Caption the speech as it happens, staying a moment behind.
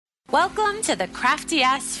Welcome to the Crafty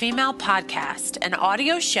Ass Female Podcast, an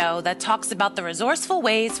audio show that talks about the resourceful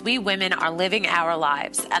ways we women are living our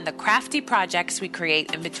lives and the crafty projects we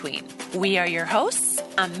create in between. We are your hosts,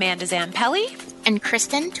 Amanda Zampelli and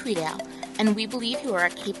Kristen Tweedale, and we believe you are a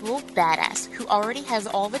capable badass who already has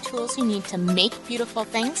all the tools you need to make beautiful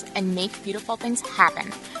things and make beautiful things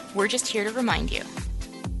happen. We're just here to remind you.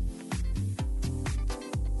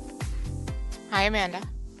 Hi, Amanda.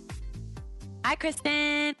 Hi,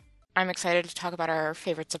 Kristen. I'm excited to talk about our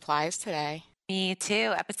favorite supplies today. Me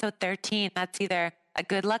too. Episode 13. That's either a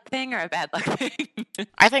good luck thing or a bad luck thing.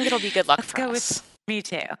 I think it'll be good luck Let's for go us. Me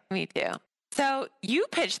too. So you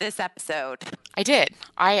pitched this episode. I did.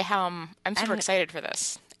 I'm super excited for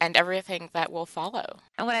this and everything that will follow.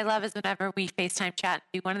 And what I love is whenever we FaceTime chat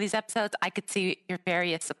and do one of these episodes, I could see your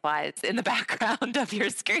various supplies in the background of your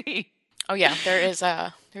screen. Oh yeah, there's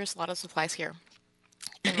a lot of supplies here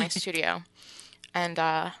in my studio.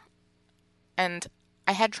 And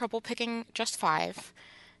I had trouble picking just 5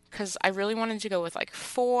 because I really wanted to go with like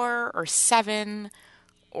 4 or 7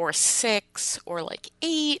 or 6 or like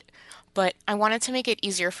 8, but I wanted to make it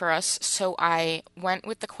easier for us, so I went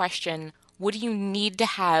with the question, what do you need to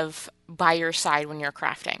have by your side when you're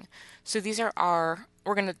crafting? So these are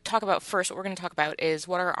we're going to talk about is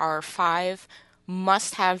what are our 5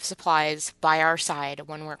 must-have supplies by our side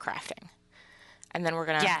when we're crafting. And then we're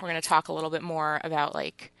gonna talk a little bit more about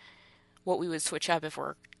like what we would switch up if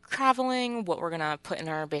we're traveling, what we're gonna put in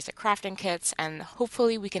our basic crafting kits, and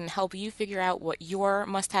hopefully we can help you figure out what your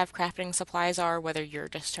must-have crafting supplies are, whether you're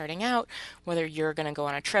just starting out, whether you're gonna go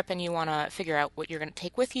on a trip and you wanna figure out what you're gonna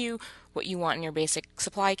take with you, what you want in your basic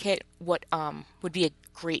supply kit, what would be a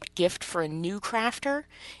great gift for a new crafter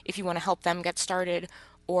if you want to help them get started,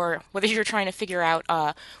 or whether you're trying to figure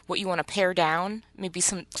out what you want to pare down, maybe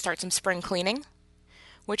start some spring cleaning,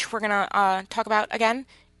 which we're gonna talk about again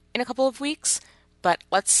in a couple of weeks. But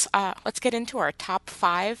let's get into our top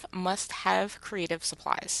 5 must-have creative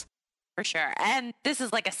supplies. For sure. And this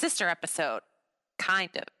is like a sister episode, kind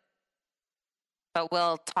of. But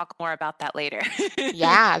we'll talk more about that later.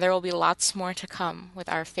 Yeah, there will be lots more to come with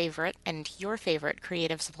our favorite and your favorite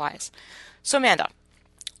creative supplies. So Amanda,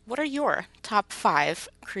 what are your top 5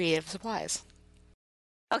 creative supplies?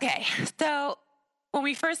 Okay, so when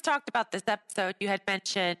we first talked about this episode, you had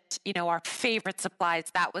mentioned, our favorite supplies.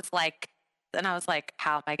 That was like, and I was like,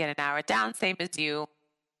 how am I going to narrow it down? Same as you.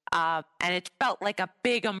 And it felt like a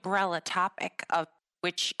big umbrella topic of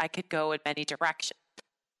which I could go in many directions.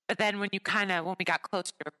 But then when we got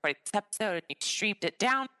closer to recording this episode and you streamed it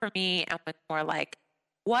down for me and was more like,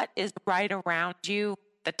 what is right around you?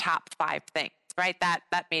 The top 5 things, right?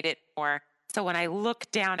 That made it more. So when I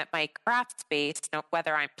look down at my craft space,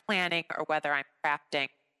 whether I'm planning or whether I'm crafting,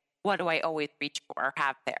 what do I always reach for or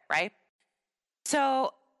have there, right?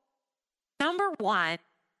 So number 1,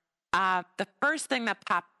 the first thing that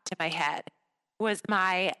popped into my head was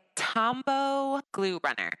my Tombow glue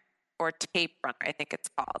runner or tape runner, I think it's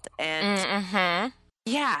called. And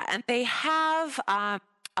yeah, and they have a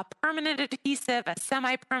permanent adhesive, a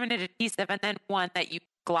semi-permanent adhesive, and then one that you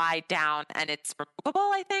glide down and it's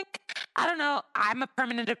removable, I think. I don't know. I'm a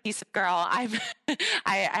permanent adhesive girl. I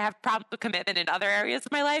have problems with commitment in other areas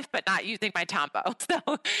of my life, but not using my Tombow.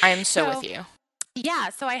 So I am so with you. Yeah,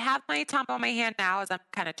 so I have my Tombow in my hand now as I'm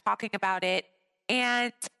kind of talking about it.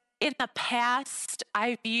 And in the past,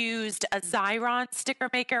 I've used a Xyron sticker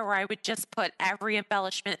maker where I would just put every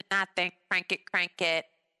embellishment in that thing, crank it,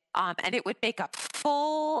 and it would make a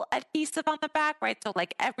full adhesive on the back, right? So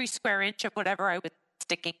like every square inch of whatever I was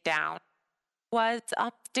sticking down was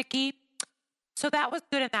sticky. So that was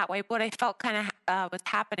good in that way. What I felt kind of was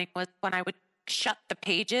happening was when I would shut the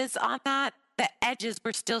pages on that, the edges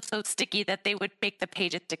were still so sticky that they would make the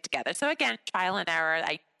pages stick together. So again, trial and error.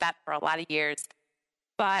 I did that for a lot of years.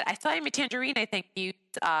 But I saw my Tangerine, I think, used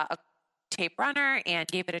a tape runner and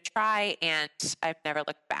gave it a try, and I've never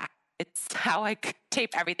looked back. It's how I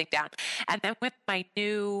tape everything down. And then with my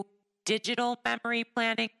new digital memory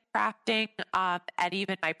planning, crafting, and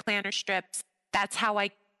even my planner strips, that's how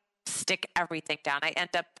I stick everything down. I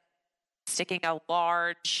end up sticking a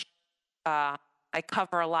large, I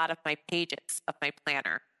cover a lot of my pages of my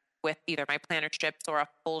planner with either my planner strips or a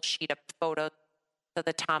full sheet of photos. So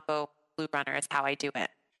the Tombow glue runner is how I do it.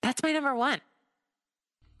 That's my number 1.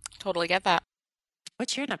 Totally get that.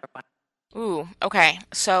 What's your number 1? Ooh, okay.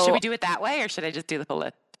 So should we do it that way or should I just do the whole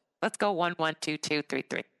list? Let's go 1, 1, 2, 2, 3,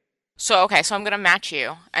 3. So I'm going to match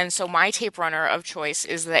you. And so my tape runner of choice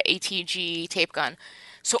is the ATG tape gun.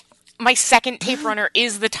 So my second tape runner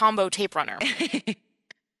is the Tombow tape runner.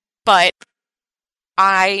 But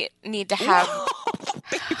I need to have...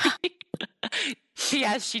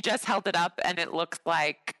 Yes, she just held it up and it looks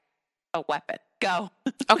like a weapon. Go.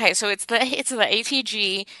 Okay, so it's the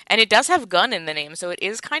ATG, and it does have gun in the name, so it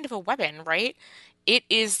is kind of a weapon, right? It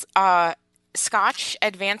is Scotch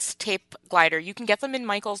Advanced Tape Glider. You can get them in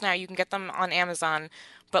Michaels now. You can get them on Amazon,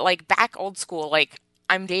 but like back old school, like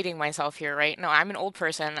I'm dating myself here, right? No, I'm an old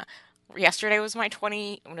person. Yesterday was my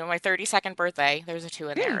 32nd birthday. There's a two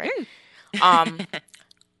in there, Woo, right? woo. Um,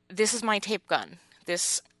 this is my tape gun.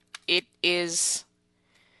 This it is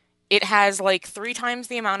it has like 3 times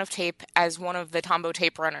the amount of tape as one of the Tombow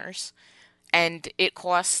tape runners, and it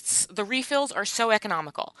costs the refills are so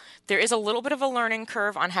economical. There is a little bit of a learning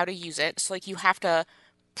curve on how to use it. So like you have to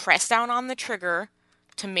press down on the trigger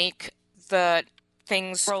to make the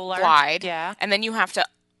things Roller. glide, Yeah. and then you have to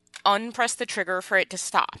unpress the trigger for it to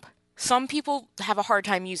stop. Some people have a hard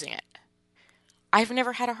time using it. I've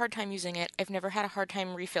never had a hard time using it. I've never had a hard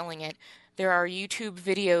time refilling it. There are YouTube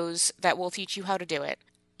videos that will teach you how to do it.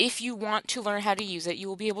 If you want to learn how to use it, you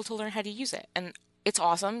will be able to learn how to use it. And it's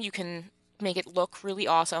awesome. You can make it look really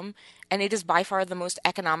awesome. And it is by far the most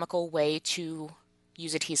economical way to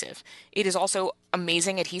use adhesive. It is also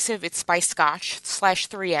amazing adhesive. It's by Scotch slash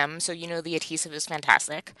 3M, so you know the adhesive is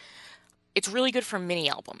fantastic. It's really good for mini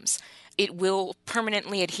albums. It will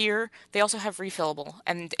permanently adhere. They also have refillable,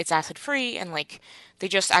 and it's acid free, and like they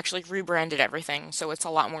just actually rebranded everything, so it's a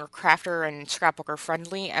lot more crafter and scrapbooker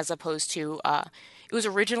friendly as opposed to it was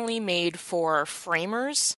originally made for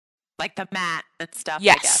framers. Like the mat and stuff, I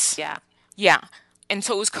guess. Yes. Yeah. Yeah. And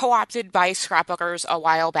so it was co-opted by scrapbookers a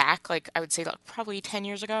while back, like I would say like probably 10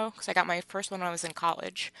 years ago, because I got my first one when I was in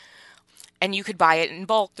college, and you could buy it in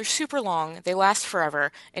bulk. They're super long, they last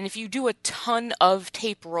forever, and if you do a ton of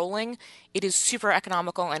tape rolling, it is super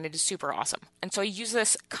economical and it is super awesome. And so I use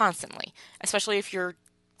this constantly, especially if you're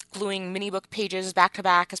gluing mini book pages back to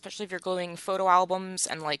back, especially if you're gluing photo albums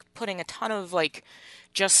and like putting a ton of like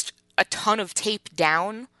just a ton of tape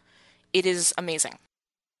down. It is amazing.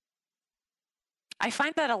 I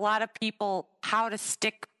find that a lot of people, how to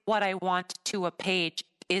stick what I want to a page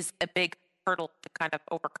is a big hurdle to kind of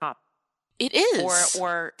overcome It or is.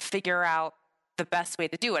 or figure out the best way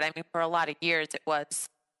to do it. I mean, for a lot of years it was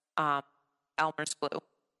um, Elmer's glue back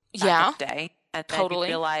in Yeah, the day. And then you totally.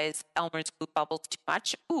 realize Elmer's glue bubbles too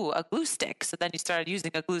much. Ooh, a glue stick. So then you started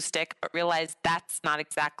using a glue stick, but realized that's not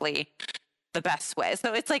exactly the best way.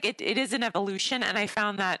 So it's like it is an evolution. And I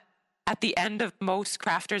found that at the end of most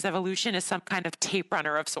crafters' evolution is some kind of tape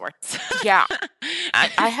runner of sorts. Yeah,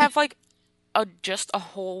 I have like a just a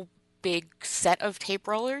whole big set of tape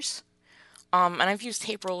rollers. And I've used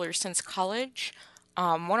tape rollers since college.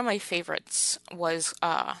 One of my favorites was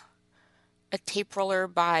a tape roller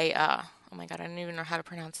by oh my God, I don't even know how to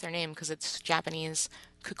pronounce their name because it's Japanese,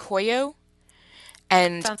 Kukoyo,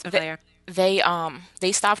 and Sounds familiar.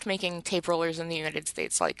 they stopped making tape rollers in the United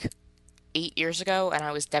States like 8 years ago, and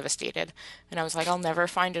I was devastated. And I was like, I'll never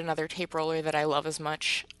find another tape roller that I love as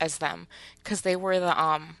much as them because they were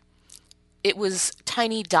the it was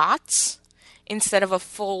tiny dots instead of a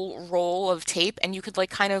full roll of tape, and you could like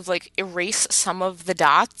kind of like erase some of the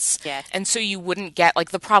dots, Yes. and so you wouldn't get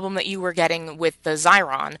like the problem that you were getting with the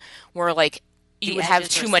Xyron where like you The would have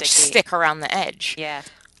edges are too much sticky. stick around the edge. Yeah.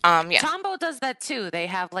 Yeah. Tombow does that too. They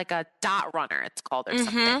have like a dot runner, it's called, or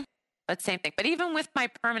something. Mm-hmm. But same thing. But even with my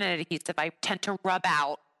permanent adhesive, I tend to rub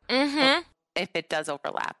out Mm-hmm. if it does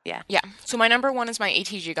overlap. Yeah. Yeah. So my number one is my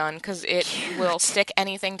ATG gun because it will stick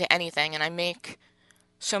anything to anything, and I make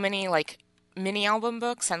so many like mini album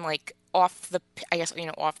books and like I guess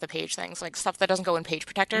off the page things like stuff that doesn't go in page Mm.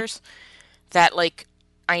 protectors that like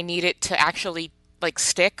I need it to actually like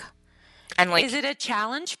stick and Is like it a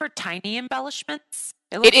challenge for tiny embellishments?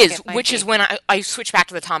 It it looks like is, it might which is be. when I switch back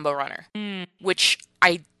to the Tombow runner, Mm, which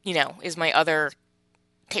I is my other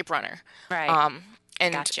tape runner. right. Um,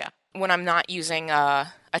 and Gotcha. when I'm not using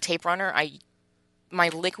a tape runner, I my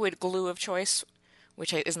liquid glue of choice,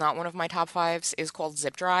 which is not one of my top fives, is called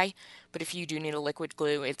Zip Dry. But if you do need a liquid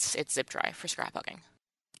glue, it's Zip Dry for scrapbooking.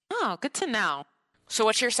 Oh, good to know. So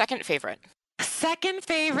what's your second favorite? Second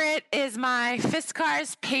favorite is my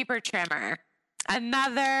Fiskars paper trimmer.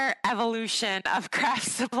 Another evolution of craft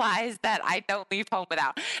supplies that I don't leave home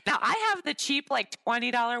without. Now, I have the cheap, like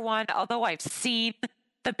 $20 one, although I've seen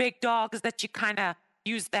the big dogs that you kind of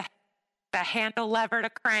use the handle lever to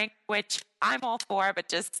crank, which I'm all for, but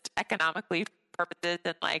just economically purposes.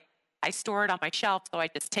 And like, I store it on my shelf, so I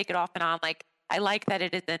just take it off and on. Like, I like that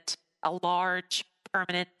it isn't a large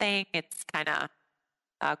permanent thing. It's kind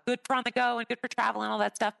of good for on the go and good for travel and all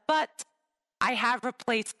that stuff. But I have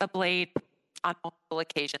replaced the blade on multiple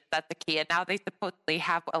occasions. That's the key. And now they supposedly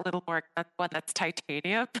have a little more expensive one that's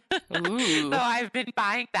titanium. So Ooh. I've been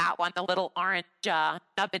buying that one, the little orange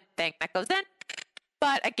nubbin thing that goes in.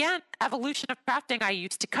 But again, evolution of crafting, I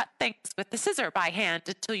used to cut things with the scissor by hand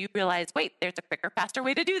until you realize, wait, there's a quicker, faster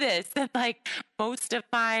way to do this. And like most of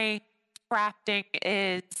my crafting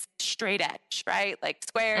is straight edge, right? Like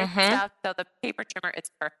squares and Mm-hmm. stuff. So the paper trimmer is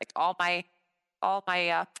perfect. All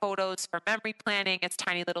my photos for memory planning, it's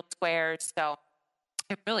tiny little squares. So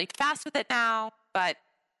I'm really fast with it now, but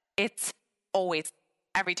it's always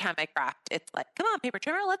every time I craft, it's like, come on, paper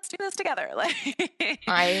trimmer, let's do this together. Like,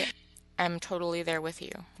 I am totally there with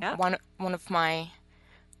you. yeah. One of my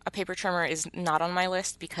a paper trimmer is not on my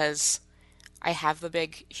list because I have the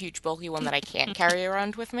big, huge, bulky one that I can't carry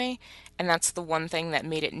around with me, and that's the one thing that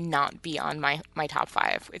made it not be on my top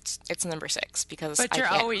five. It's number six because But I you're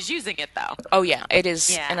can't. always using it though. Oh yeah, it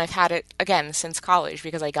is, Yeah. and I've had it again since college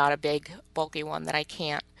because I got a big, bulky one that I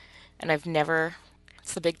can't, and I've never.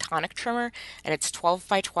 It's the big tonic trimmer, and it's 12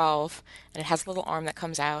 by 12, and it has a little arm that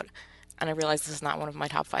comes out. And I realize this is not one of my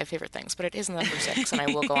top five favorite things, but it is number six, and I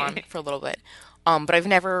will go on for a little bit. But I've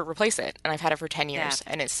never replaced it, and I've had it for 10 Yeah, years,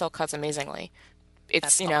 and it still cuts amazingly.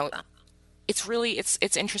 that's It's, awesome. it's really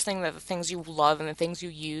it's interesting that the things you love and the things you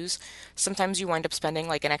use, sometimes you wind up spending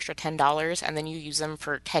like an extra $10 and then you use them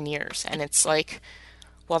for 10 years, and it's like,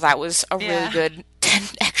 well, that was a really Yeah. good 10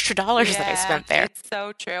 extra dollars that I Yeah, spent there. it's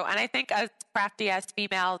so true. And I think as crafty as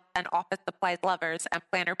females and office supplies lovers and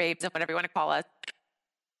planner babes and whatever you want to call us,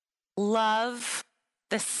 love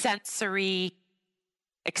the sensory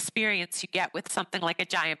experience you get with something like a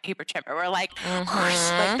giant paper trimmer. We're like, whoosh,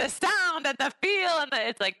 like Mm-hmm. the sound and the feel, and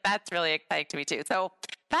it's like that's really exciting to me too. So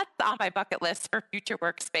that's on my bucket list for future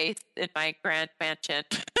workspace in my grand mansion.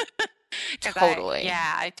 Because Totally.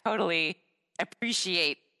 I totally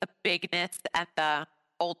appreciate the bigness and the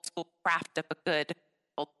old school craft of a good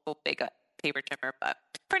old school big paper trimmer. But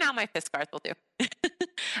for now, my fist scars will do.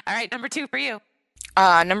 All right, number two for you.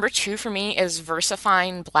 Number two for me is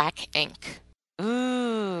VersaFine Black Ink.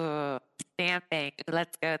 Ooh, stamping.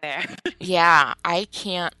 Let's go there. Yeah, I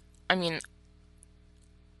can't. I mean,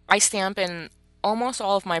 I stamp in almost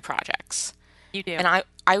all of my projects, You do. and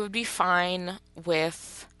I would be fine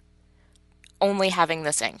with only having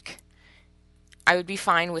this ink. I would be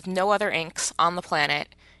fine with no other inks on the planet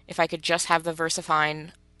if I could just have the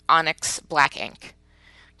VersaFine Onyx black ink.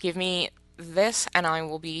 Give me this and I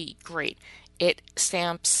will be great. It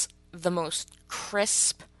stamps the most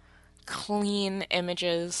crisp, clean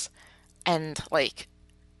images, and like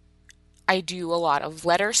I do a lot of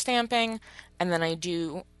letter stamping, and then I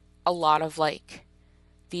do a lot of like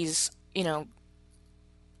these,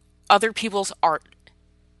 other people's art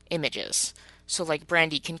images. So like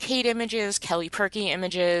Brandy Kincaid images, Kelly Perky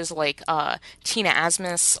images, like Tina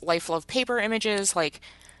Asmus Life Love Paper images, like,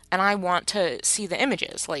 and I want to see the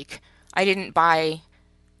images. Like I didn't buy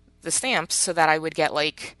the stamps so that I would get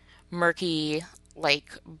like murky,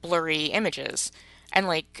 like blurry images. And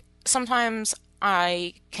like sometimes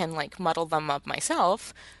I can like muddle them up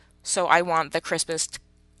myself, so I want the crispest,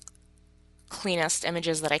 cleanest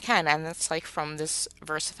images that I can, and it's like from this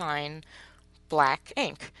VersaFine black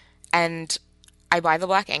ink. And I buy the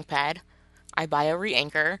black ink pad, I buy a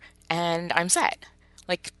re-inker, and I'm set.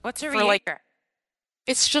 Like What's a for like re-anchor?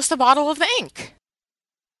 it's just a bottle of the ink.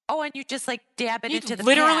 Oh, and you just like dab it You into the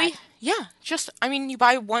literally, pad. yeah, just I mean you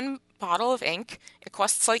buy one bottle of ink, it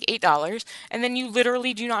costs like $8, and then you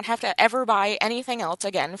literally do not have to ever buy anything else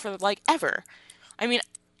again for like ever. I mean,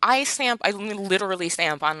 I literally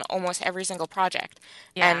stamp on almost every single project.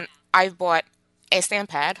 Yeah. And I've bought a stamp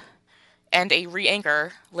pad and a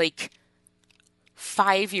re-inker like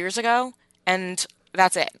 5 years ago, and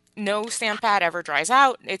that's it. No stamp pad ever dries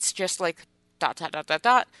out. It's just like dot dot dot dot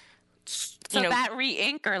dot. You So know, that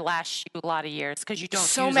re-anchor lasts you a lot of years because you don't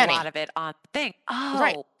so use a lot many. of it on the thing.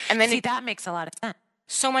 Right. Oh, And then see, that makes a lot of sense.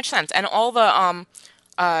 so much sense. And all the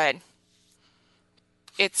uh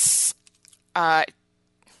it's uh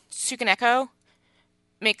Sukaneko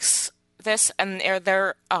makes this, and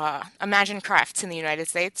their Imagine Crafts in the United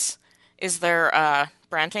States is their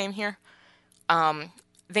brand name here.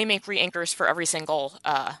 They make re-inkers for every single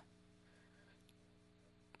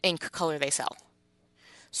ink color they sell.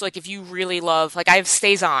 So like if you really love, like I have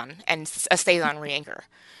Stays On and a Stays On re-inker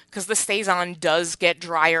because the Stays On does get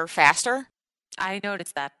drier faster. I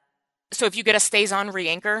noticed that. So if you get a Stays On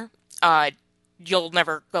re-inker, uh, you'll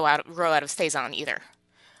never grow out of Stays On either.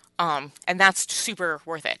 And that's super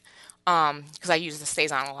worth it. Because I use the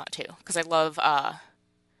Stays On a lot too. Because I love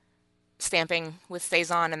stamping with Stays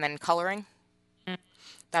On and then coloring. Mm.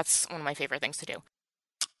 That's one of my favorite things to do.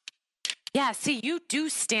 Yeah, see, you do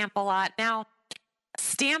stamp a lot. Now,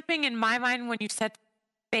 stamping in my mind when you said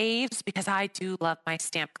faves, because I do love my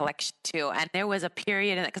stamp collection too. And there was a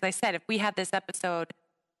period in it, because I said if we had this episode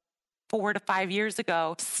 4 to 5 years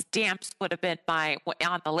ago, stamps would have been my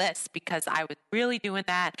on the list because I was really doing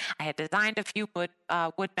that. I had designed a few wood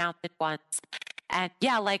mounted ones, and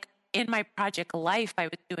yeah, like in my project life, I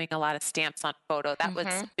was doing a lot of stamps on photo. That was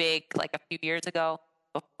Mm-hmm. big, like a few years ago,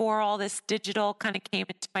 before all this digital kind of came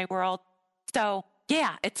into my world. So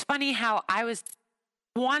yeah, it's funny how I was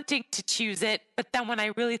wanting to choose it, but then when I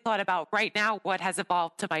really thought about right now what has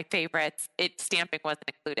evolved to my favorites, stamping wasn't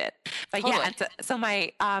included. But yeah, Totally. and so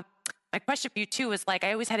my question for you too is like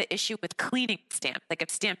I always had an issue with cleaning stamps. Like if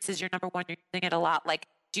stamps is your number one, you're using it a lot. Like,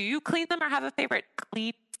 do you clean them or have a favorite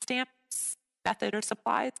clean stamps method or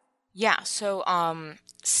supplies? Yeah, so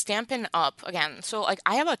Stampin' Up again. So like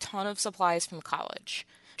I have a ton of supplies from college.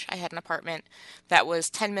 I had an apartment that was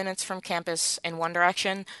 10 minutes from campus in one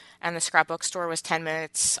direction, and the scrapbook store was 10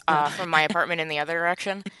 minutes from my apartment in the other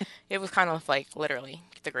direction. It was kind of like literally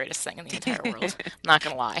the greatest thing in the entire world. I'm not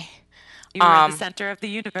gonna lie. You were in the Um, center of the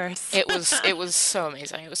universe. it was so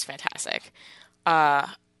amazing. It was fantastic. Uh,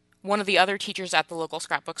 One of the other teachers at the local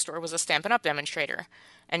scrapbook store was a Stampin' Up demonstrator,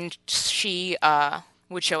 and she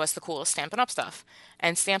would show us the coolest Stampin' Up stuff.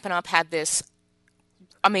 And Stampin' Up had this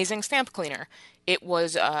amazing stamp cleaner. It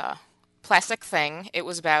was a plastic thing. It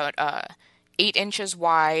was about 8 inches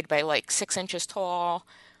wide by like 6 inches tall,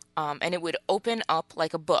 and it would open up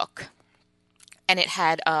like a book. And it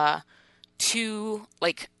had two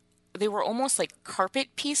like they were almost like carpet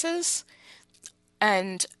pieces,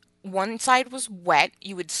 and one side was wet.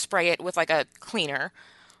 You would spray it with like a cleaner,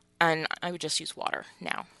 and I would just use water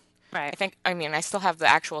now. Right. I mean, I still have the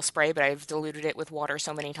actual spray, but I've diluted it with water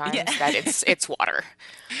so many Yeah. times that it's water.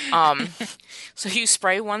 Um, so you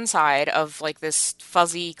spray one side of like this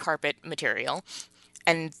fuzzy carpet material,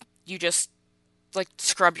 and you just like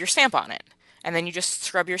scrub your stamp on it. And then you just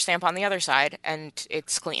scrub your stamp on the other side, and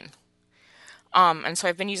it's clean. And so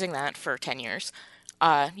I've been using that for 10 years.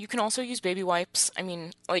 You can also use baby wipes. I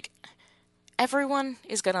mean, like, everyone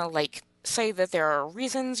is gonna, like, say that there are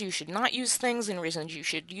reasons you should not use things and reasons you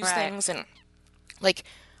should use Right. things. And, like,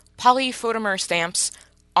 polyphotomer stamps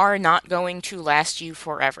are not going to last you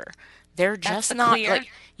forever. They're That's just the not, clear.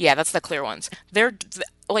 like, yeah, that's the clear ones.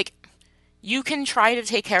 Like, you can try to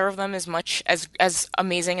take care of them as much as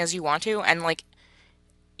amazing as you want to, and, like,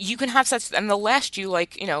 you can have such and they'll last you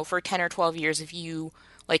like for 10 or 12 years if you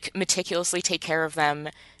like meticulously take care of them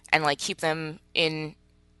and like keep them in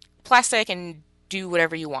plastic and do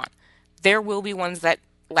whatever you want. There will be ones that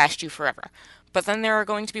last you forever, but then there are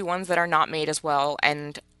going to be ones that are not made as well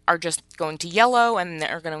and are just going to yellow and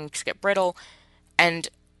they're going to get brittle, and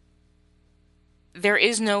there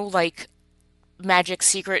is no like magic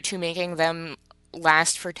secret to making them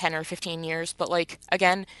last for 10 or 15 years. But like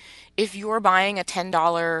again, if you're buying a $10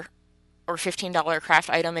 or $15 craft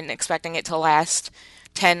item and expecting it to last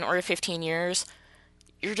 10 or 15 years,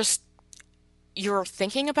 you're just you're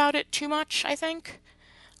thinking about it too much, I think.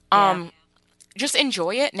 Yeah. Um just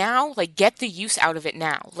enjoy it now, like get the use out of it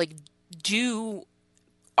now. Like do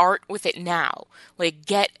art with it now. Like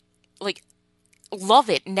get like love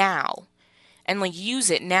it now and like use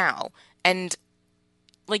it now. And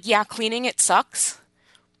like yeah, cleaning it sucks,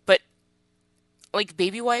 but like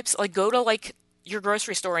baby wipes, like go to like your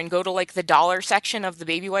grocery store and go to like the dollar section of the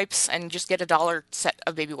baby wipes and just get a dollar set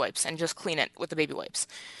of baby wipes and just clean it with the baby wipes.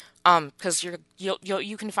 Because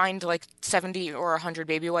you can find like 70 or 100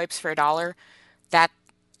 baby wipes for $1. That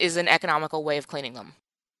is an economical way of cleaning them.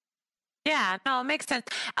 Yeah, no, it makes sense.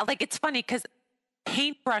 Like it's funny because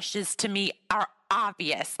paintbrushes to me are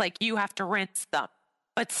obvious. Like you have to rinse them.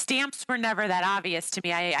 But stamps were never that obvious to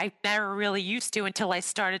me. I never really used to until I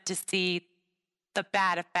started to see the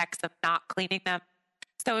bad effects of not cleaning them.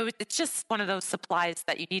 So it's just one of those supplies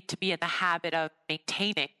that you need to be in the habit of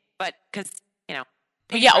maintaining. But because, you know,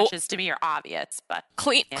 Yeah, oh, paintbrushes to me are obvious. But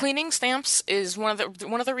yeah, cleaning stamps is one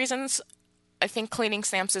of the reasons I think cleaning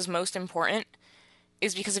stamps is most important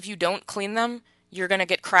is because if you don't clean them, you're gonna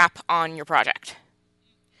get crap on your project.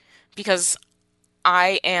 Because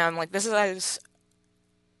I am like this is as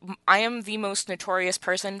I am the most notorious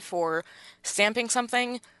person for stamping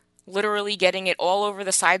something, literally getting it all over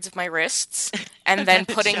the sides of my wrists, and and then then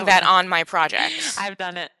it's putting showing that up. on my projects. I've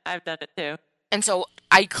done it. I've done it too. And so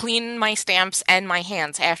I clean my stamps and my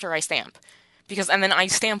hands after I stamp. And then I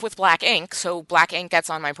stamp with black ink, so black ink gets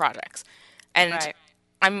on my projects. And Right.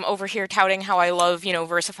 I'm over here touting how I love,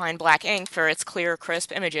 VersaFine black ink for its clear,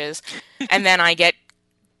 crisp images, and then I get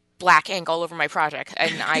black ink all over my project,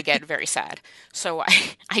 and I get very sad. So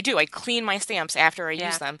I clean my stamps after I use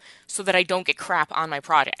Yeah. them so that I don't get crap on my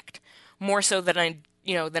project. More so than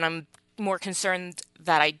than I'm more concerned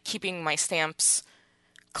that I keeping my stamps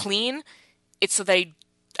clean. It's so that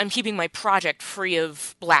I'm keeping my project free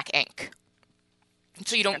of black ink.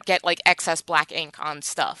 So you don't get like excess black ink on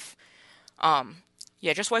stuff.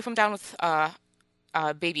 Yeah, just wipe them down with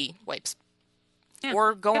baby wipes. Yeah.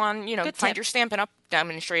 Or go Good, on, good find tip. your Stampin' Up!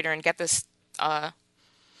 Demonstrator and get this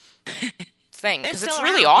thing, They're because still it's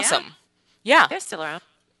really around. Yeah. awesome. Yeah, They're still around.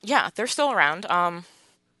 yeah, they're still around.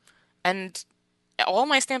 And all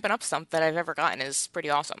my Stampin' Up! Stuff that I've ever gotten is pretty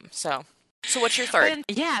awesome. So what's your third?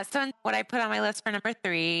 Yeah, so what I put on my list for number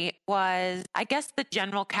three was, I guess the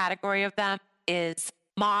general category of them is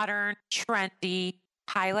modern, trendy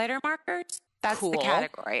highlighter markers. That's the Cool.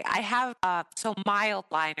 category. I have, so mild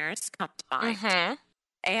liners come to mind. Mm-hmm.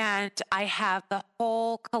 And I have the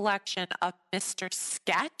whole collection of Mr.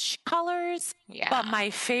 Sketch colors. But Yeah.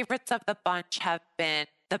 my favorites of the bunch have been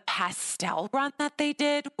the pastel run that they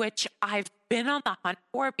did, which I've been on the hunt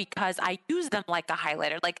for because I use them like a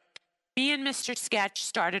highlighter. Like, me and Mr. Sketch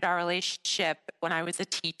started our relationship when I was a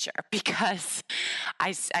teacher because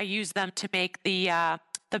I used them to make the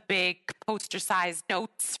big poster size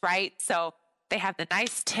notes, right? So they have the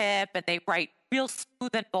nice tip and they write real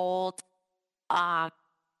smooth and bold. Um,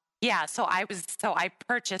 yeah, so I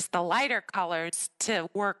purchased the lighter colors to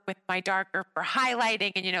work with my darker for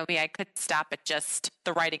highlighting, and you know me, I couldn't stop at just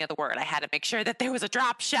the writing of the word. I had to make sure that there was a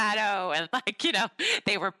drop shadow and like,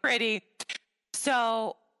 they were pretty.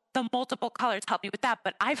 So the multiple colors help me with that.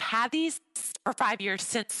 But I've had these for 5 years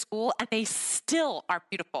since school and they still are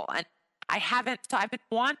beautiful. And I've been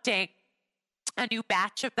wanting a new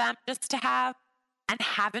batch of them just to have and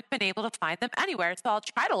haven't been able to find them anywhere. So I'll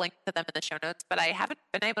try to link to them in the show notes, but I haven't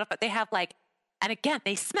been able to. But they have like, and again,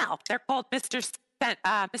 they smell. They're called Mr.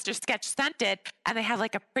 Sketch Scented, and they have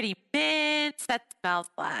like a pretty mint that smells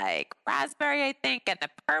like raspberry, I think, and the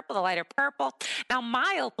purple, the lighter purple. Now,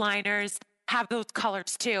 mild liners have those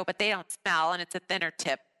colors too, but they don't smell, and it's a thinner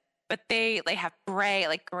tip. But they have gray,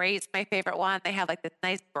 like gray's my favorite one. They have like this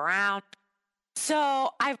nice brown.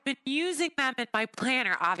 So I've been using them in my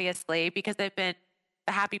planner, obviously, because the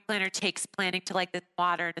Happy Planner takes planning to like this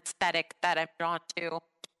modern aesthetic that I'm drawn to.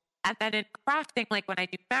 And then in crafting, like when I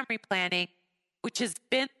do memory planning, which has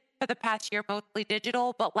been for the past year mostly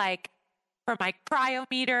digital, but like for my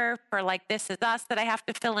cryometer, for like This Is Us that I have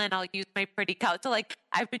to fill in, I'll use my pretty color. So like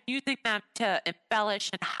I've been using them to embellish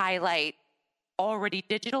and highlight already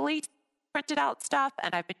digitally printed out stuff,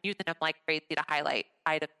 and I've been using them like crazy to highlight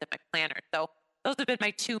items in my planner. So those have been my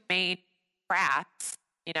two main crafts,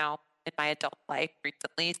 in my adult life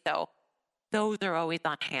recently. So those are always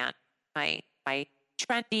on hand. My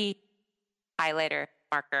trendy highlighter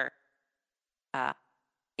marker. Uh,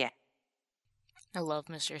 yeah, I love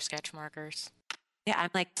Mr. Sketch markers. yeah. I'm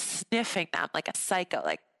like sniffing them like a psycho.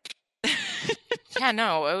 Like, Yeah,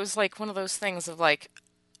 no, it was like one of those things of like,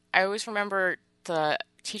 I always remember the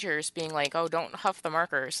teachers being like, "Oh, don't huff the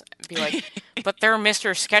markers." Be like, "But they're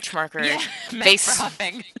Mr. Sketch markers. yeah, They meant for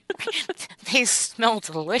huffing. they smell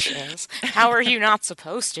delicious. How are you not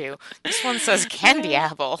supposed to? This one says candy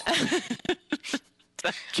apple."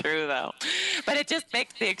 That's true though, but it just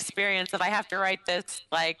makes the experience if I have to write this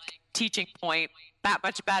like teaching point that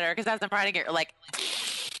much better because as I'm writing it, you're like,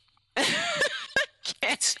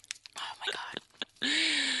 can't. Oh my God.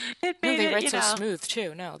 It No, made they it, write so smooth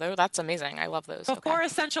too. No, that's amazing. I love those. Okay. Before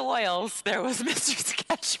essential oils, there was Mr.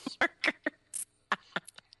 Sketch marker.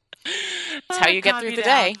 That's how you get Calm through you the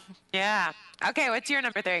down. day. Yeah. Okay, what's your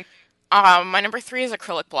number three? My number three is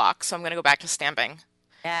acrylic block, so I'm gonna go back to stamping.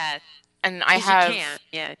 Yes, And I because you have can't.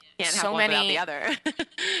 Yeah, you can't have so one without the many other.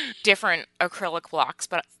 different acrylic blocks,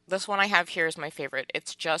 but this one I have here is my favorite.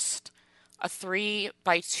 It's just a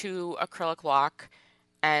 3x2 acrylic block,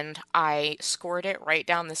 and I scored it right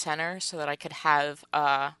down the center so that I could have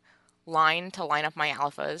a line to line up my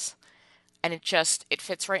alphas. And it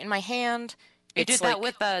fits right in my hand. You It's did that like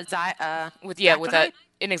with the with Zacronite?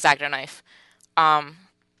 an X-Acto knife. Um,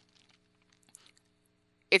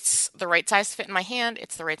 it's the right size to fit in my hand.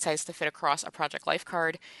 It's the right size to fit across a Project Life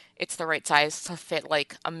card. It's the right size to fit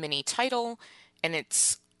like a mini title, and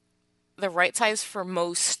it's the right size for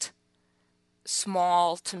most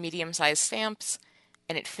small to medium sized stamps,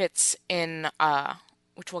 and it fits in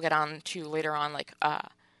which we'll get on to later on, like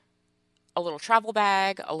a little travel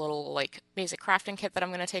bag, a little like basic crafting kit that I'm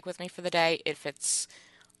going to take with me for the day. It fits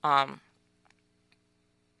um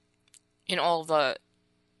in all the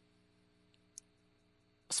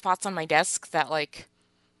spots on my desk that like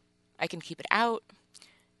I can keep it out.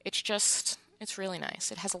 It's really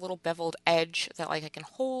nice. It has a little beveled edge that like I can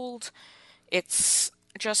hold. It's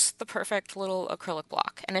just the perfect little acrylic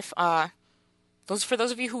block. And if those for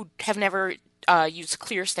those of you who have never used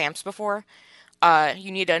clear stamps before,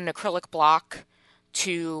 you need an acrylic block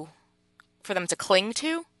to for them to cling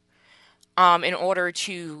to in order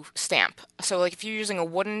to stamp. So like if you're using a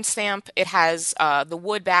wooden stamp, it has the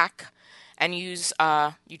wood back and you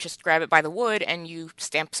just grab it by the wood and you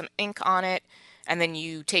stamp some ink on it and then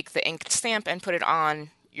you take the inked stamp and put it on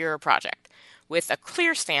your project. With a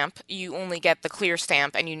clear stamp, you only get the clear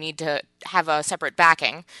stamp and you need to have a separate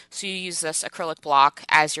backing. So you use this acrylic block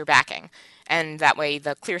as your backing. And that way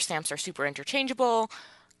the clear stamps are super interchangeable.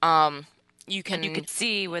 You And you can could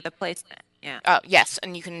see where the placement. Yeah. yes,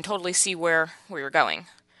 and you can totally see where you're going.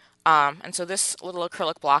 And so this little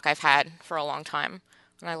acrylic block I've had for a long time,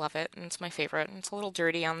 and I love it, and it's my favorite. And it's a little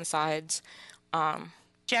dirty on the sides.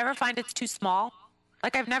 Do you ever find it's too small?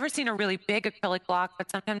 Like I've never seen a really big acrylic block, but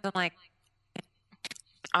sometimes I'm like,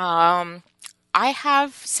 Um, I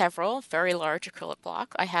have several very large acrylic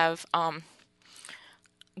block. I have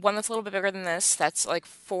one that's a little bit bigger than this. That's like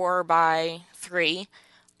 4 by 3.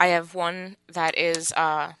 I have one that is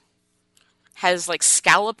has like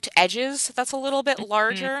scalloped edges. That's a little bit mm,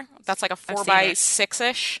 larger. That's like a I've four seen by it. six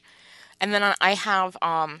ish. And then I have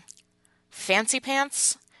Fancy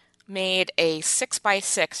Pants made a 6 by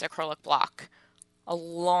 6 acrylic block a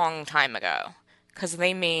long time ago because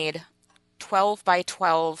they made 12 by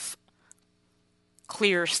 12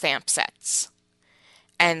 clear stamp sets.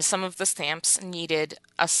 And some of the stamps needed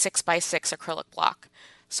a 6 by 6 acrylic block.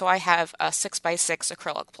 So I have a 6 by 6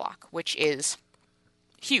 acrylic block, which is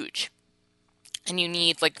huge. And you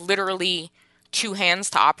need like literally 2 hands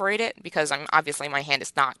to operate it because I'm obviously my hand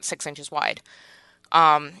is not 6 inches wide.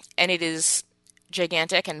 And it is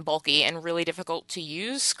gigantic and bulky and really difficult to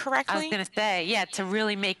use I was correctly. gonna say, yeah, to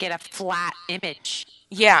really make it a flat image.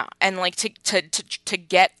 Yeah, and like to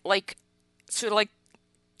get like so like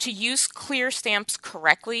to use clear stamps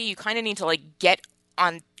correctly, you kind of need to like get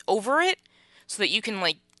on over it so that you can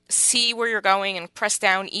like see where you're going and press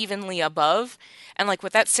down evenly above. And like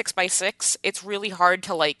with that 6 by 6, it's really hard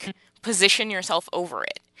to like position yourself over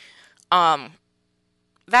it. Um,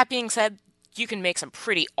 that being said, you can make some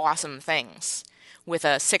pretty awesome things with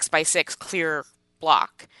a 6 by 6 clear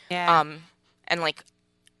block. Yeah. Um, and like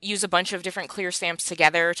use a bunch of different clear stamps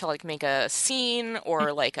together to like make a scene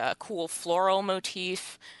or like a cool floral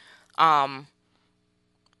motif. Um,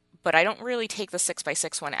 but I don't really take the 6 by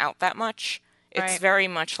 6 one out that much. It's Right. very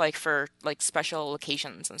much like for like special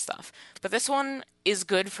occasions and stuff. But this one is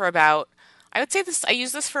good for about, I would say this, I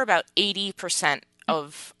use this for about 80%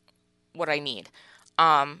 of what I need.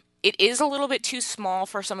 It is a little bit too small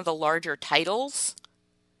for some of the larger titles.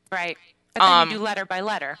 Right. But then you do Um, letter by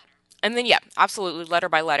letter. and then yeah, absolutely letter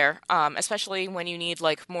by letter. Especially when you need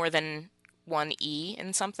like more than one E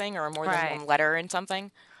in something or more than Right. one letter in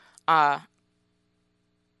something. Uh,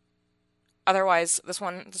 Otherwise, this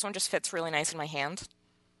one just fits really nice in my hand.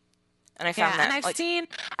 And I Yeah, found and that like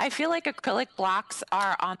I feel like acrylic blocks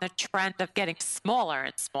are on the trend of getting smaller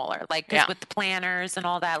and smaller, like because yeah. with the planners and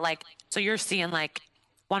all that, like, so you're seeing like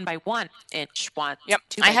 1 by 1 inch ones, Yep.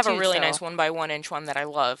 two I by have a two. really nice So 1 by 1 inch one that I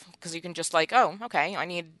love because you can just like, oh, okay, I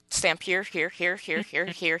need stamp here, here, here, here, here,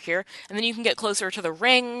 here, here, and then you can get closer to the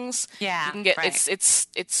rings. You yeah, can get right.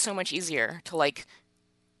 it's so much easier to like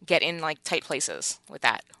get in like tight places with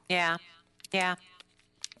that. Yeah, yeah.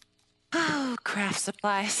 Oh, craft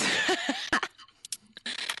supplies.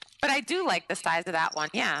 But I do like the size of that one.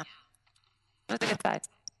 Yeah, that's a good size.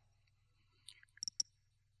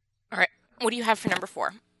 All right. What do you have for number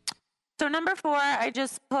 4? So number 4, I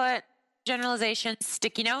just put generalization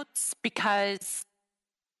sticky notes because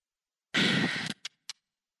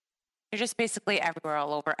they're just basically everywhere,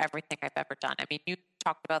 all over everything I've ever done. I mean, you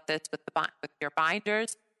talked about this with with your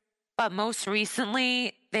binders, but most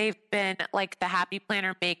recently they've been like the Happy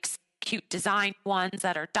Planner makes cute design ones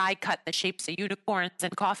that are die cut in the shapes of unicorns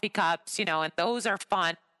and coffee cups, and those are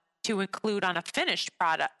fun to include on a finished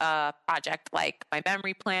project like my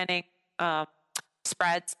memory planning um,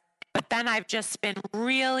 spreads. But then I've just been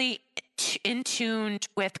really in tuned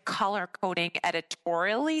with color coding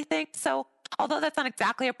editorially things. So although that's not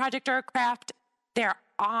exactly a project or a craft, they're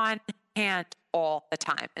on hand all the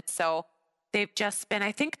time. And so they've just been,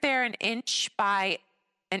 I think they're an inch by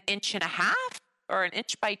an inch and a half, or an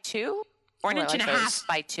inch by 2, or Oh, an I inch and like a half those.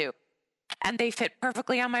 by 2. And they fit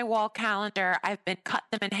perfectly on my wall calendar. I've been cutting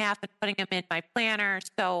them in half and putting them in my planner.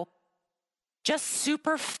 So just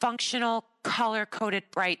super functional, color coded,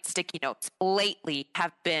 bright sticky notes lately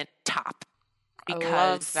have been top I love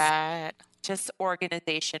because that. just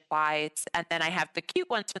organization wise. And then I have the cute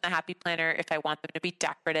ones from the Happy Planner if I want them to be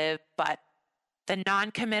decorative, but the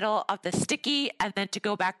non-committal of the sticky, and then to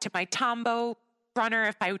go back to my Tombow runner,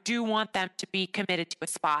 if I do want them to be committed to a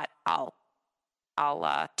spot, I'll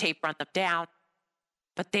tape run them down.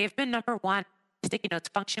 But they've been number one sticky notes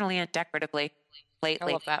functionally and decoratively I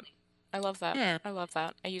lately. love that. I love that. Yeah. I love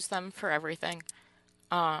that. I use them for everything.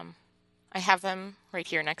 Um, I have them right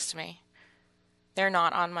here next to me. They're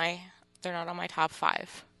not on my they're not on my top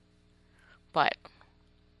five, but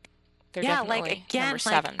they're Yeah, like definitely number again, like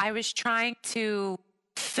seven. I was trying to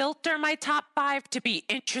filter my top five to be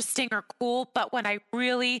interesting or cool, but when I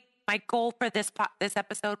really my goal for this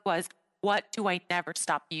episode was what do I never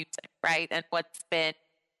stop using, right? And what's been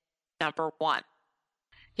number one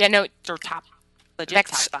Yeah, no, or top legit top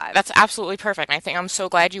that's five. that's absolutely perfect. And I think I'm so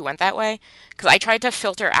glad you went that way because I tried to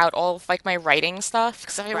filter out all of like my writing stuff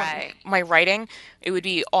because if I went Right. my writing, it would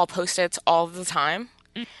be all post-its all the time.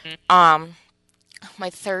 Hmm. Um,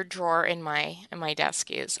 my third drawer in my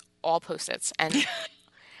desk is all post-its and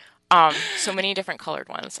so many different colored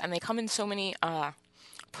ones and they come in so many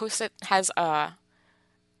post-it has a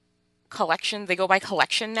collection. They go by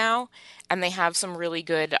collection now and they have some really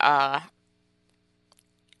good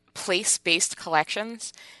place-based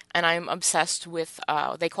collections and I'm obsessed with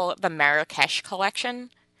they call it the Marrakesh collection.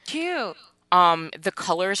 Cute. The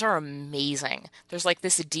colors are amazing. There's like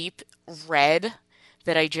this deep red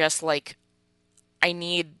that I just like I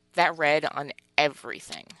need that red on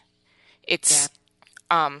everything. Yeah. It's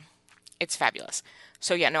um it's fabulous.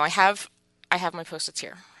 So yeah, no, I have my post-its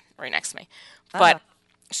here right next to me. But Oh.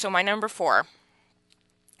 so my number four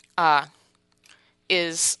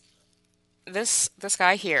is this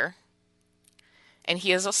guy here, and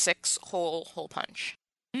he is a six hole punch.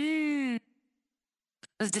 Mm. It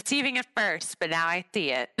was deceiving at first, but now I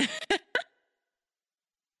see it.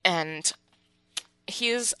 And he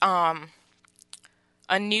is a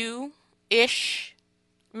new-ish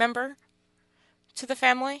member to the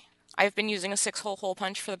family. I've been using a six hole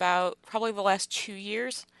punch for about probably the last 2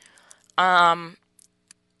 years. Um,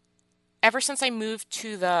 Ever since I moved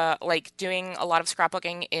to the like doing a lot of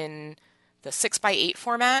scrapbooking in the 6x8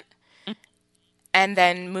 format, and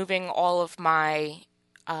then moving all of my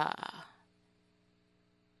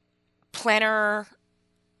planner,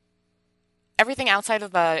 everything outside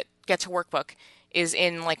of the Get to Workbook is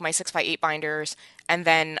in like my 6x8 binders, and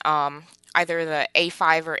then either the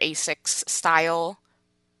A5 or A6 style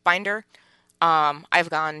binder. I've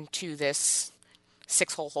gone to this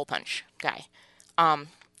six hole punch guy. Um,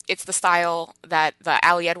 it's the style that the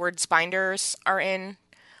Ali Edwards binders are in,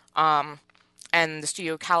 and the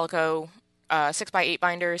Studio Calico 6x8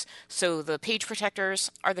 binders. So the page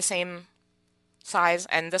protectors are the same size,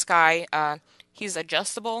 and this guy, he's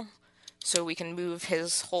adjustable, so we can move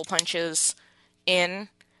his hole punches in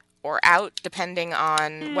or out depending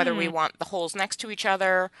on whether we Hmm. want the holes next to each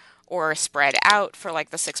other or spread out for like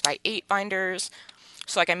the 6x8 binders.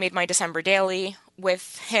 So like I made my December daily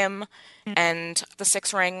with him and the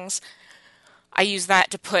six rings. I use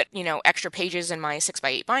that to put, extra pages in my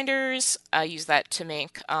 6x8 binders. I use that to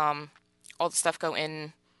make all the stuff go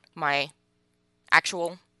in my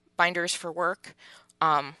actual binders for work.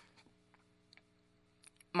 Um,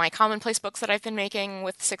 my commonplace books that I've been making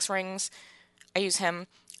with six rings, I use him.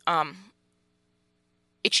 Um,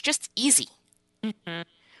 it's just easy. Hmm.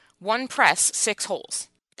 One press, six holes.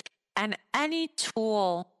 And any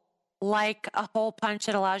tool like a hole punch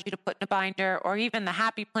that allows you to put in a binder, or even the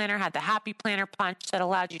Happy Planner had the Happy Planner punch that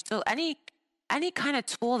allowed you to any kind of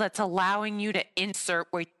tool that's allowing you to insert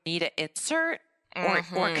where you need to insert or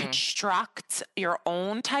Hmm. construct your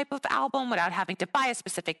own type of album without having to buy a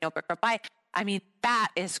specific notebook or buy. I mean, that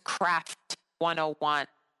is craft 101,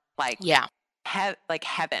 like Yeah, like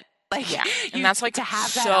heaven. Like yeah. And you that's like to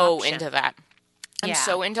have that so option. into that. I'm Yeah.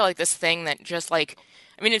 so into like this thing that just like,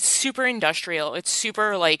 I mean, it's super industrial. It's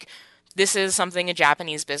super like, this is something a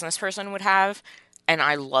Japanese business person would have, and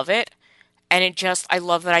I love it. And I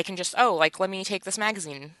love that I can just, oh, like, let me take this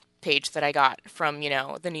magazine page that I got from,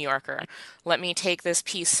 the New Yorker. Let me take this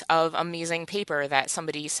piece of amazing paper that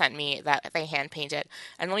somebody sent me that they hand painted,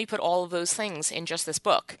 and let me put all of those things in just this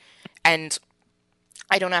book. And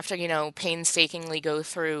I don't have to, painstakingly go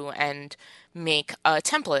through and make a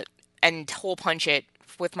template and hole punch it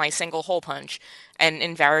with my single hole punch and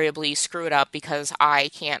invariably screw it up because I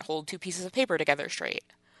can't hold two pieces of paper together straight.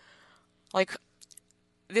 Like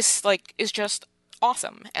this like is just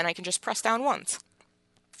awesome and I can just press down once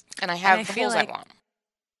and I And I have the feel holes I like want.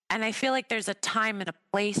 And I feel like there's a time and a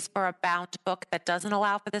place for a bound book that doesn't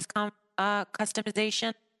allow for this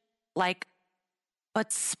customization. Like,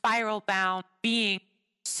 but spiral bound being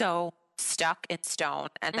so stuck in stone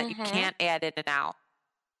and that you Mm-hmm. can't add in and out.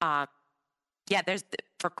 Um, yeah, there's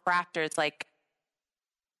for crafters like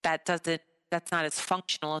that doesn't that's not as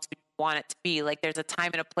functional as we want it to be. Like there's a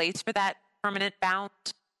time and a place for that permanent bound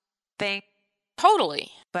thing,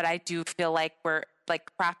 Totally. but I do feel like we're like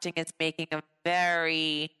crafting is making a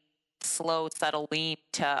very slow, subtle lean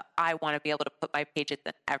to I want to be able to put my pages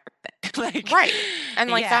in everything. Like, Right. And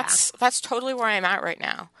like yeah, that's totally where I'm at right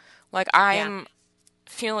now. Like yeah, I'm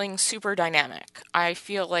feeling super dynamic. I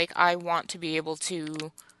feel like I want to be able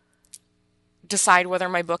to decide whether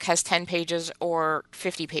my book has 10 pages or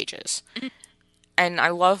 50 pages. And I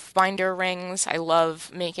love binder rings. I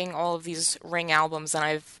love making all of these ring albums, and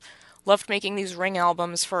I've loved making these ring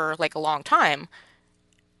albums for like a long time.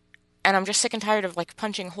 And I'm just sick and tired of like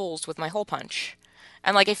punching holes with my hole punch.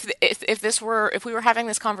 And like if we were having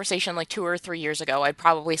this conversation like 2 or 3 years ago, I'd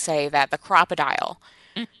probably say that the crocodile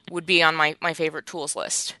would be on my favorite tools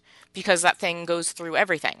list because that thing goes through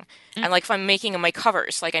everything. And like if I'm making my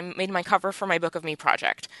covers, like I made my cover for my Book of Me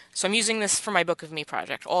project. So I'm using this for my Book of Me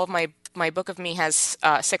project. All of my Book of Me has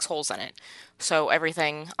 6 holes in it. So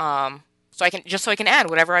everything so I can add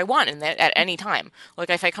whatever I want in that at any time. Like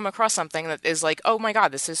if I come across something that is like, "Oh my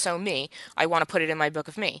God, this is so me." I want to put it in my Book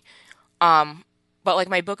of Me. But like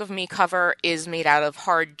my Book of Me cover is made out of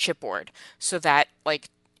hard chipboard so that like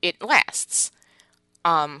it lasts.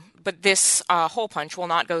 But this hole punch will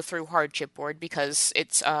not go through hard chipboard because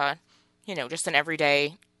it's just an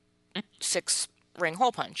everyday 6 ring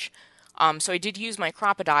hole punch. So I did use my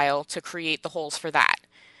crocodile to create the holes for that.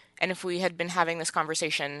 And if we had been having this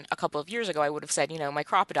conversation a couple of years ago, I would have said, my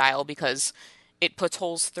crocodile because it puts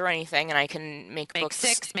holes through anything and I can make make books.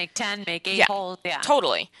 6, make 10, make 8 Yeah, holes. Yeah.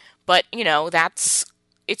 totally. But,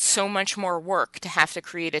 it's so much more work to have to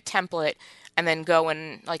create a template and then go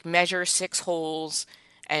and like measure 6 holes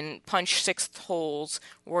and punch 6 holes.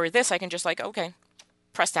 Or this, I can just like, okay,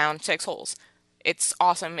 press down 6 holes. It's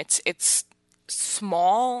awesome. It's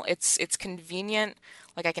small. It's convenient.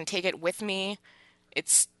 Like I can take it with me.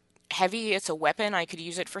 It's heavy. It's a weapon. I could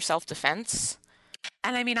use it for self-defense.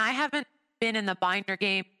 And I mean, I haven't been in the binder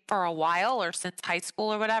game for a while or since high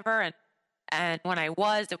school or whatever. And when I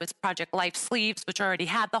was, it was Project Life sleeves, which already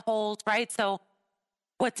had the holes, right? So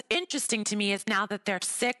what's interesting to me is now that they're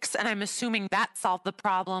 6, and I'm assuming that solved the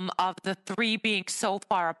problem of the 3 being so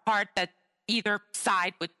far apart that either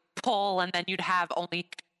side would pull and then you'd have only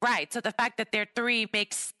right. So the fact that they're 3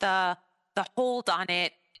 makes the hold on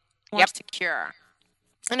it more Yep. secure.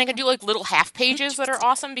 And I can do like little half pages that are Interesting.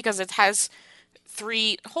 awesome because it has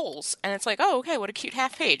 3 holes. And it's like, oh, okay, what a cute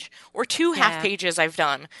half page. Or 2 half Yeah. pages I've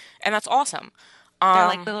done. And that's awesome. They're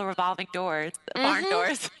like Um, little revolving doors, barn hmm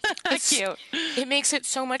doors. It's Cute. it makes it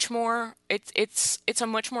so much more it's a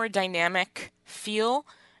much more dynamic feel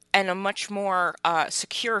and a much more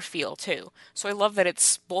secure feel too. So I love that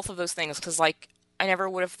it's both of those things because like I never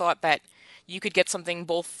would have thought that you could get something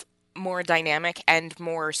both more dynamic and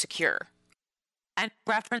more secure. And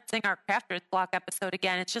referencing our crafters block episode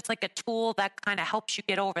again, it's just like a tool that kind of helps you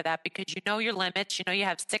get over that because you know your limits, you know you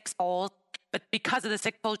have 6 holes, but because of the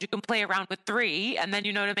 6 holes, you can play around with 3, and then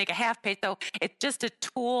you know to make a half page. So it's just a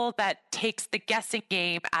tool that takes the guessing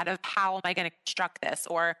game out of how am I going to construct this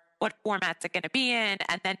or what format's it going to be in.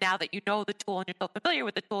 And then now that you know the tool and you're so familiar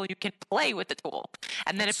with the tool, you can play with the tool,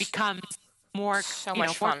 and then it It's becomes more, so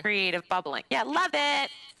much more fun. creative bubbling. Yeah, love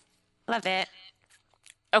it, love it.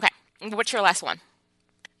 Okay, what's your last one?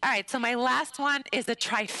 All right, so my last one is a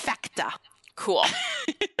trifecta. Cool.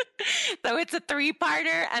 So it's a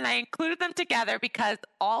 3-parter, and I included them together because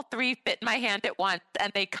all 3 fit in my hand at once,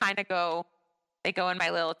 and they go in my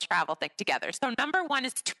little travel thing together. So number 1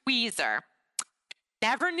 is tweezer.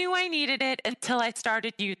 Never knew I needed it until I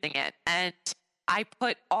started using it, and I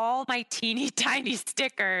put all my teeny tiny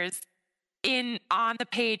stickers in on the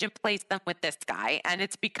page and placed them with this guy, and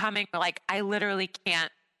it's becoming like I literally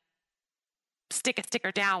can't stick a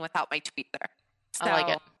sticker down without my tweezer. I like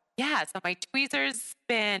it. So yeah, so my tweezer's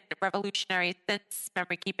been revolutionary since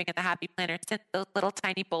memory keeping in the Happy Planner, since those little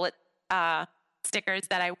tiny bullet stickers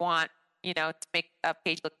that I want, to make a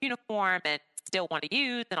page look uniform and still want to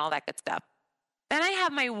use and all that good stuff. Then I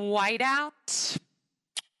have my whiteout,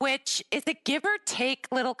 which is a give or take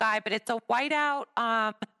little guy, but it's a whiteout,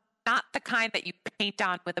 not the kind that you paint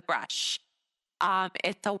on with a brush.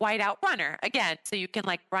 It's a whiteout runner again, so you can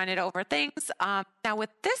like run it over things. Now with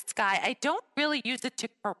this guy, I don't really use it to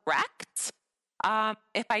correct.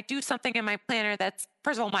 If I do something in my planner that's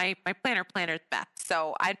first of all, my planner's mess,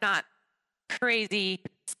 so I'm not crazy,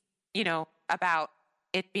 about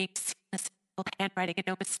it being seamless, handwriting and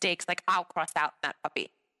no mistakes. Like I'll cross out that puppy.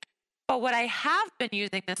 But what I have been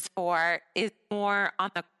using this for is more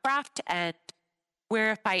on the craft end,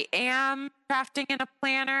 where if I am crafting in a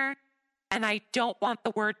planner and I don't want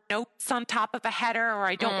the word notes on top of a header, or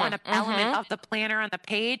I don't want an element of the planner on the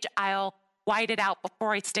page, I'll white it out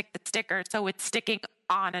before I stick the sticker so it's sticking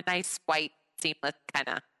on a nice white seamless kind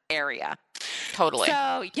of area. Totally.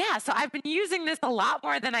 So yeah, so I've been using this a lot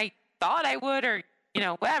more than I thought I would, or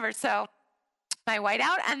whatever. So my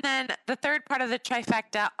whiteout. And then the third part of the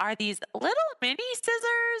trifecta are these little mini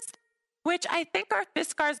scissors, which I think are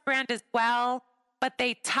Fiskars brand as well, but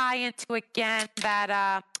they tie into, again,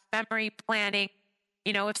 that memory planning.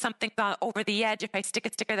 If something's over the edge, if I stick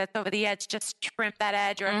a sticker that's over the edge, just trim that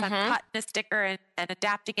edge. Or if I'm cutting a sticker and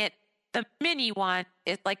adapting it, the mini one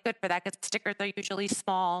is like good for that because stickers are usually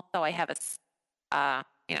small. So I have a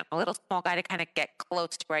little small guy to kind of get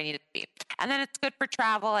close to where I need it to be. And then it's good for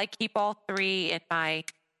travel. I keep all three in my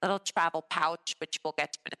little travel pouch, which we'll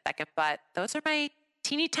get to in a second. But those are my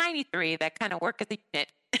teeny tiny three that kind of work as a unit.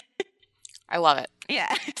 I love it.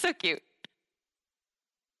 Yeah, so cute.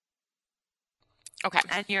 Okay.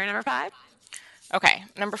 And you're number 5? Okay.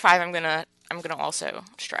 Number 5, I'm gonna also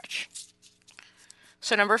stretch.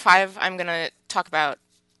 So number 5, I'm gonna talk about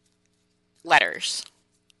letters.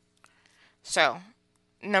 So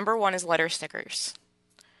number 1 is letter stickers.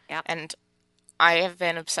 Yeah. And I have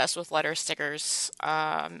been obsessed with letter stickers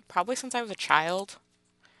probably since I was a child.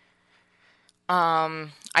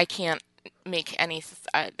 I can't make any.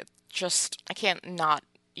 I can't not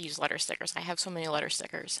use letter stickers. I have so many letter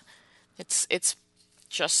stickers. It's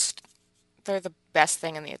just they're the best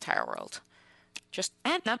thing in the entire world.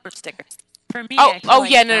 And number stickers. For me, No,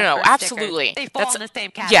 absolutely. They fall in the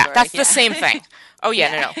same category. Yeah, that's the same thing. Oh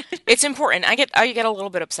yeah, no. It's important. I get a little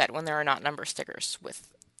bit upset when there are not number stickers with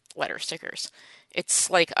letter stickers. It's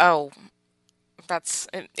like, oh, that's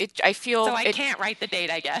it. I feel so I can't write the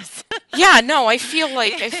date, I guess. Yeah, no, I feel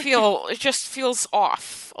it just feels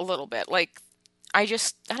off a little bit. Like I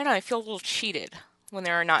don't know, I feel a little cheated when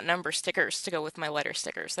there are not number stickers to go with my letter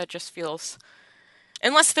stickers. That just feels,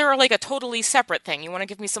 unless they're like a totally separate thing. You want to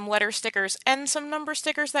give me some letter stickers and some number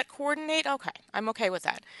stickers that coordinate? Okay, I'm okay with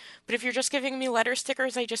that. But if you're just giving me letter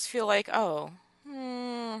stickers, I just feel like, oh,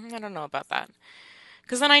 I don't know about that.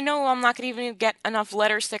 Because then I know I'm not going to even get enough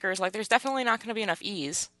letter stickers. Like, there's definitely not going to be enough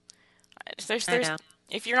E's. I know.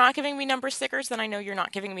 If you're not giving me number stickers, then I know you're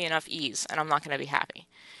not giving me enough E's, and I'm not going to be happy.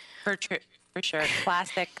 For sure.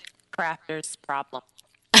 Classic crafters problem.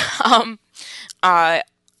 I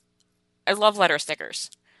love letter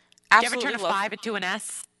stickers. Absolutely. Do you ever turn a 5 into an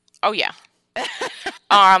S? Oh yeah.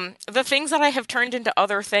 The things that I have turned into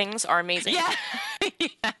other things are amazing. Yeah.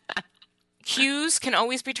 Q's can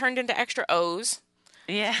always be turned into extra O's.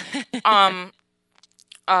 Yeah.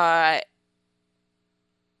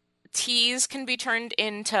 T's can be turned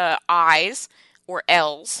into I's or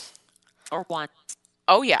L's. Or ones.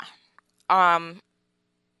 Oh yeah.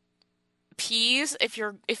 P's, if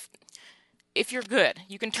you're good,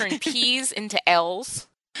 you can turn P's into L's.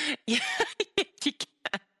 Yeah, you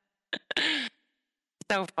can.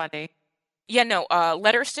 So funny. Yeah, no,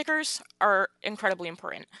 letter stickers are incredibly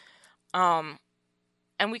important. And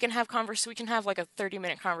we can have like a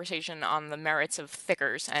 30-minute conversation on the merits of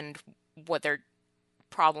thickers and what their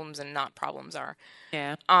problems and not problems are.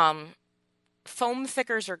 Yeah. Foam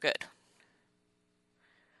thickers are good.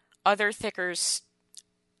 Other thickers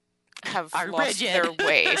have lost rigid. their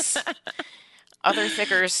ways. Other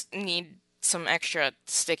thickers need some extra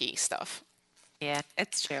sticky stuff. Yeah,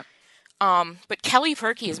 it's true. But Kelly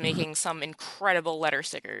Perky is making some incredible letter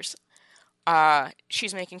stickers.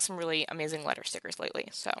 She's making some really amazing letter stickers lately.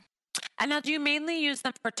 So. And now, do you mainly use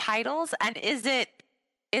them for titles? And is it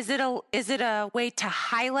a way to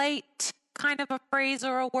highlight kind of a phrase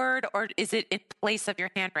or a word, or is it in place of your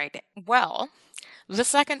handwriting? Well, the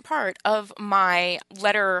second part of my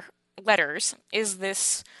letters is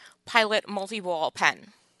this Pilot multi-ball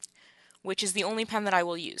pen, which is the only pen that I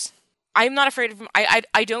will use. I'm not afraid of.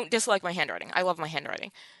 I don't dislike my handwriting. I love my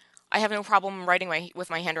handwriting. I have no problem writing with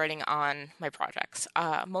my handwriting on my projects.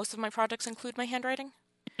 Most of my projects include my handwriting.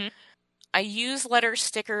 Mm-hmm. I use letter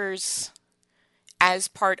stickers as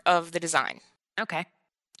part of the design. Okay.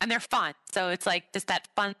 And they're fun. So it's like just that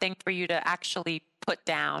fun thing for you to actually put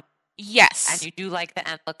down. Yes. And you do like the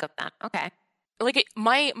end look of them. Okay. Like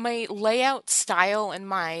my layout style and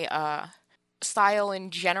my style in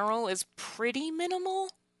general is pretty minimal.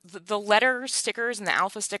 The letter stickers and the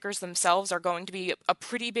alpha stickers themselves are going to be a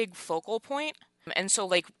pretty big focal point. And so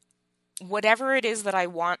like whatever it is that I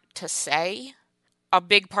want to say, a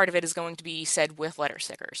big part of it is going to be said with letter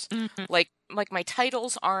stickers. Mm-hmm. Like my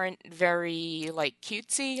titles aren't very like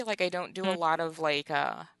cutesy. Like I don't do a lot of like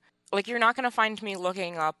Like, you're not going to find me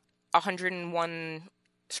looking up 101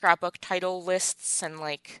 scrapbook title lists and,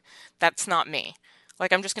 like, that's not me.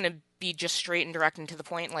 Like, I'm just going to be just straight and direct and to the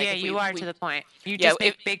point. Like, Yeah, if you are to the point. You yeah, just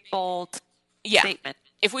make big, bold yeah, statements.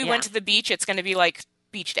 if we went Yeah. to the beach, it's going to be like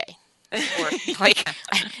beach day. Or, like,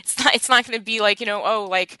 it's not going to be like, oh,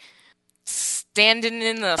 like, standing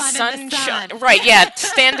in the Fun in the sunshine. sun. Right, yeah,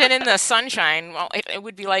 standing in the sunshine. Well, it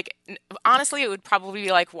would be like, honestly, it would probably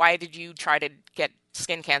be like, why did you try to get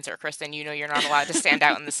skin cancer, Kristen? You know you're not allowed to stand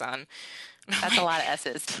out in the sun. That's a lot of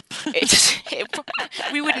S's.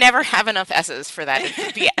 We would never have enough S's for that.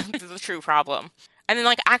 It'd be the true problem. And then,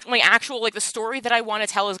 like, my actual, like, the story that I want to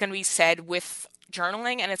tell is going to be said with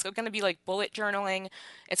journaling, and it's going to be like bullet journaling.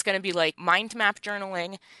 It's going to be like mind map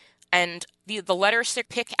journaling, and the letter stick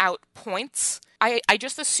pick out points. I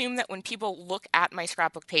just assume that when people look at my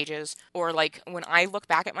scrapbook pages, or like when I look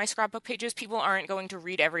back at my scrapbook pages, people aren't going to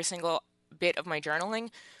read every single bit of my journaling.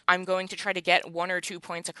 I'm going to try to get 1 or 2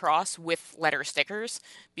 points across with letter stickers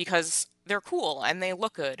because they're cool and they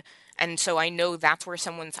look good. And so I know that's where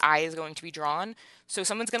someone's eye is going to be drawn. So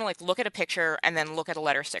someone's going to like look at a picture and then look at a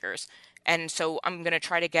letter stickers. And so I'm going to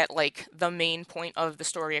try to get like the main point of the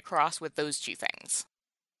story across with those two things.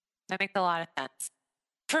 That makes a lot of sense.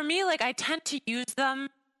 For me, like I tend to use them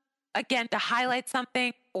again to highlight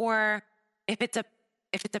something, or if it's a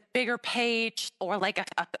bigger page or like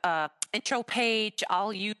a intro page,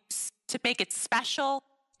 I'll use to make it special.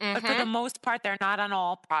 But for the most part, they're not on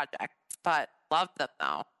all projects. But love them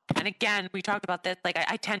though. And again, we talked about this. Like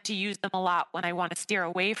I tend to use them a lot when I want to steer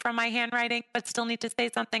away from my handwriting, but still need to say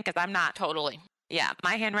something because I'm not. Totally. Yeah,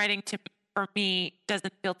 my handwriting for me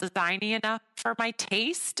doesn't feel designy enough for my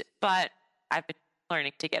taste, but I've been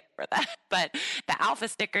learning to get for that. But the alpha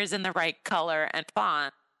stickers in the right color and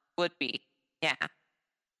font would be, yeah.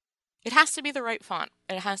 It has to be the right font.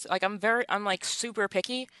 It has like I'm like super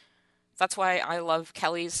picky. That's why I love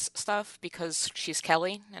Kelly's stuff because she's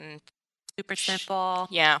Kelly and Super simple,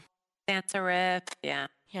 yeah. sans serif, yeah.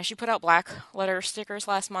 Yeah, she put out black letter stickers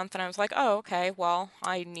last month and I was like, "Oh, okay. Well,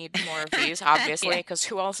 I need more of these obviously Yeah, because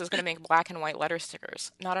who else is going to make black and white letter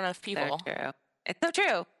stickers? Not enough so people." true. It's so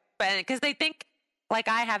true. But because they think, like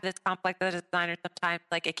I have this complex as a designer sometimes,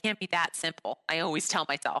 like it can't be that simple. I always tell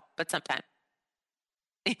myself, but sometimes.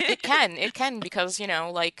 It can because,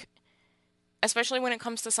 like especially when it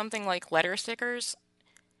comes to something like letter stickers,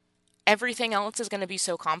 everything else is going to be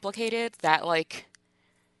so complicated that like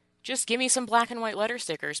just give me some black and white letter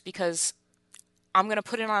stickers because I'm going to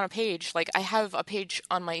put it on a page. Like I have a page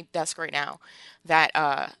on my desk right now that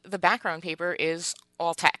the background paper is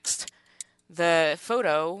all text. The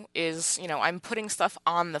photo is, I'm putting stuff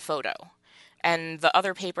on the photo. And the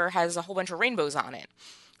other paper has a whole bunch of rainbows on it.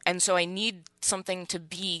 And so I need something to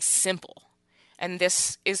be simple. And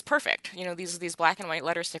this is perfect. These black and white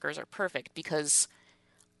letter stickers are perfect because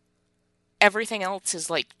everything else is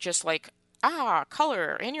like just like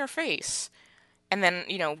color in your face. And then,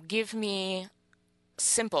 give me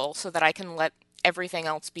simple so that I can let everything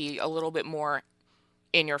else be a little bit more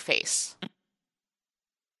in your face.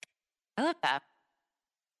 I love that.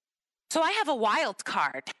 So I have a wild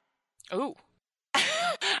card. Ooh.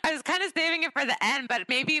 I was kind of saving it for the end, but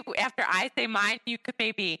maybe after I say mine, you could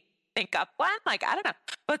maybe think up one. Like, I don't know.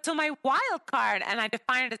 But so my wild card, and I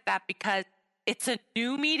define it as that because it's a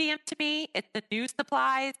new medium to me. It's a new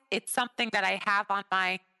supplies. It's something that I have on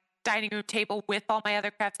my dining room table with all my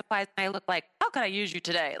other craft supplies. And I look like, how could I use you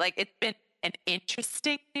today? Like, it's been an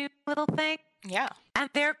interesting new little thing. Yeah. And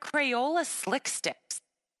they're Crayola slick sticks.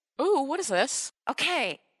 Ooh, what is this?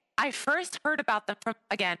 Okay. I first heard about them from,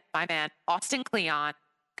 again, my man, Austin Kleon,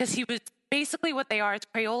 because he was basically what they are is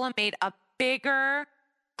Crayola made a bigger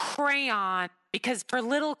crayon because for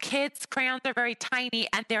little kids, crayons are very tiny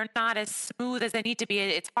and they're not as smooth as they need to be.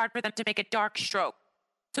 It's hard for them to make a dark stroke.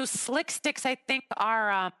 So slick sticks, I think,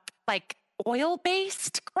 are like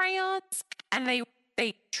oil-based crayons, and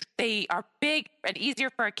they are big and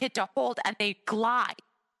easier for a kid to hold, and they glide.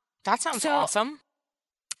 That sounds awesome.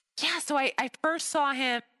 Yeah, so I first saw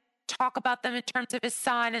him talk about them in terms of his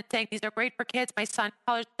son and saying these are great for kids. My son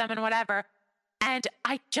colors them and whatever. And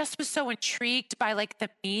I just was so intrigued by like the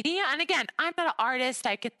media. And again, I'm not an artist.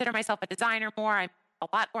 I consider myself a designer more. I'm a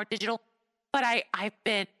lot more digital. But I've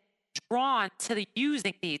been drawn to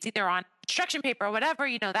using these either on construction paper or whatever,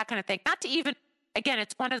 that kind of thing. Not to even, again,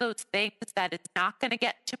 it's one of those things that it's not going to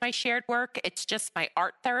get to my shared work. It's just my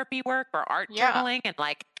art therapy work or art journaling. And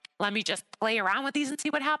like, let me just play around with these and see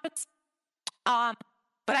what happens.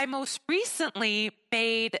 But I most recently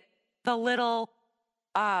made the little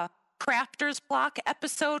Crafter's Block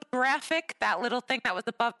episode graphic, that little thing that was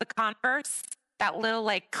above the Converse, that little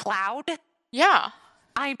like cloud. Yeah.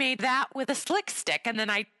 I made that with a slick stick, and then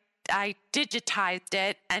I digitized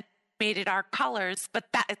it and made it our colors. But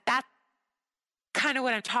that's kind of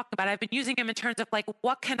what I'm talking about. I've been using them in terms of like,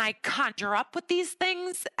 what can I conjure up with these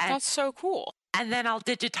things, That's so cool. and then I'll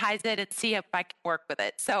digitize it and see if I can work with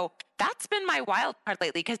it. So that's been my wild card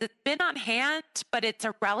lately because it's been on hand, but it's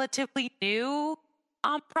a relatively new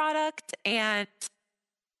product, and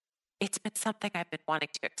it's been something I've been wanting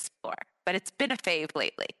to explore. But it's been a fave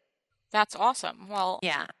lately. That's awesome. Well,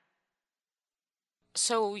 Yeah.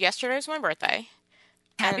 so yesterday was my birthday,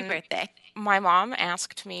 Happy and birthday. my mom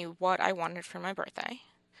asked me what I wanted for my birthday.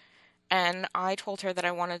 And I told her that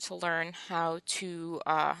I wanted to learn how to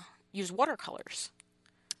use watercolors.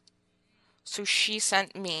 So she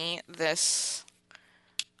sent me this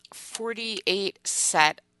 48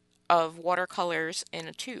 set of watercolors in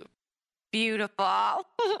a tube. Beautiful.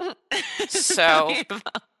 So So,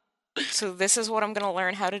 beautiful. so this is what I'm going to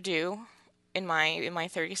learn how to do in my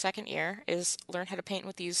 32nd year is learn how to paint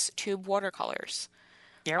with these tube watercolors.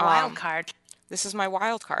 Your wild Um, card. this is my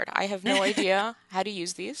wild card. I have no idea how to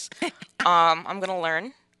use these. I'm going to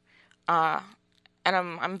learn. Uh, and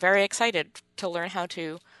I'm very excited to learn how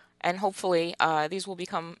to, and hopefully these will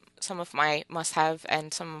become some of my must-have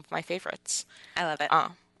and some of my favorites. I love it. Uh,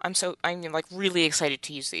 I'm like really excited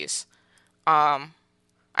to use these. Um,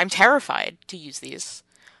 I'm terrified to use these,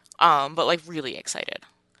 but like really excited.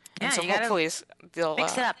 And Yeah, so you gotta hopefully they'll,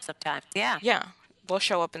 mix it up sometimes. Yeah. yeah, they'll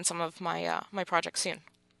show up in some of my projects soon.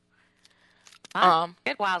 Fun. Um,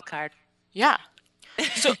 Good wild card. yeah.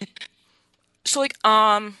 So like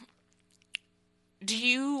do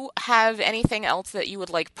you have anything else that you would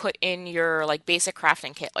like put in your like basic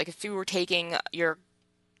crafting kit? Like if you were taking your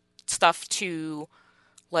stuff to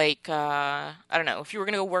like I don't know, if you were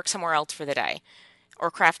gonna go work somewhere else for the day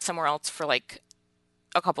or craft somewhere else for like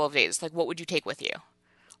a couple of days, like what would you take with you?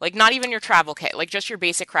 Like not even your travel kit, like just your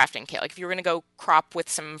basic crafting kit. Like if you were gonna go crop with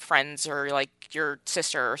some friends or like your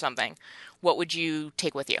sister or something, what would you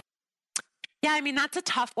take with you? Yeah, I mean, that's a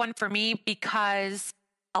tough one for me because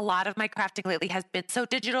a lot of my crafting lately has been so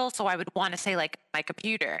digital. So I would want to say like my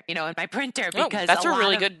computer, and my printer, Oh, because that's a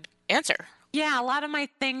really good answer. yeah, a lot of my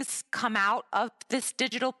things come out of this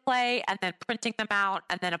digital play and then printing them out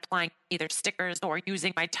and then applying either stickers or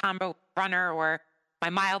using my Tombow runner or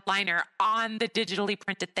my mild liner on the digitally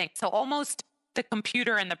printed thing. So almost the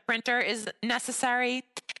computer and the printer is necessary.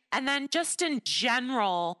 And then just in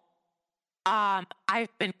general,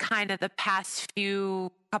 I've been kind of the past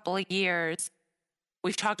few couple of years,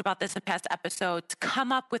 we've talked about this in past episodes,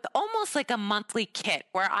 come up with almost like a monthly kit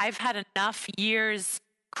where I've had enough years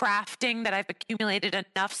crafting that I've accumulated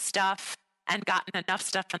enough stuff and gotten enough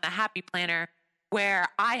stuff from the Happy Planner where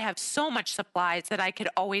I have so much supplies that I could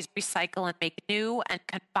always recycle and make new and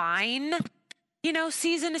combine,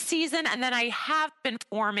 season to season. And then I have been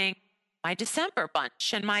forming my December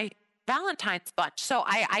bunch and my Valentine's bunch. So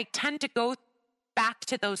I tend to go back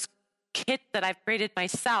to those kits that I've created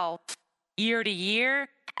myself year to year,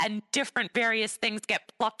 and different various things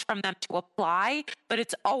get plucked from them to apply, but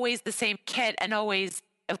it's always the same kit and always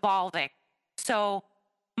evolving. So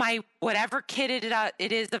my whatever kit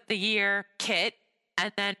it is of the year kit,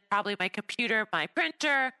 and then probably my computer, my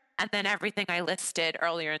printer, and then everything I listed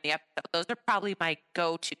earlier in the episode. Those are probably my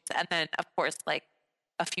go-tos. And then, of course, like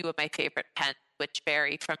a few of my favorite pens, which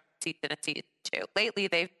vary from season to season too. Lately,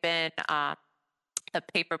 they've been the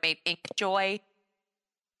Papermate Ink Joy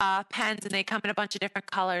pens, and they come in a bunch of different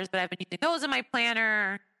colors, but I've been using those in my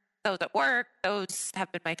planner, those at work. Those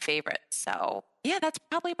have been my favorites. So yeah, that's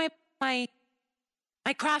probably my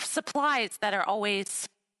craft supplies that are always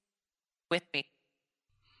with me.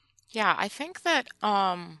 Yeah, I think that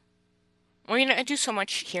well, I do so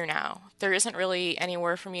much here now. There isn't really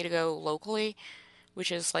anywhere for me to go locally,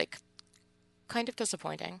 which is like kind of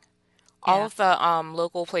disappointing. All Yeah. of the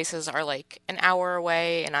local places are like an hour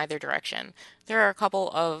away in either direction. There are a couple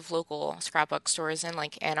of local scrapbook stores in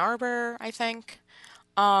like Ann Arbor, I think.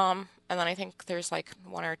 And then I think there's like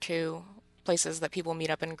one or two places that people meet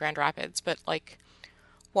up in Grand Rapids, but like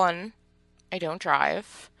one, I don't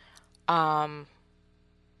drive. Um,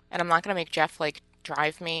 and I'm not gonna make Jeff like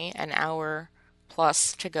drive me an hour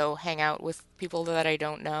plus to go hang out with people that I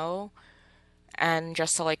don't know and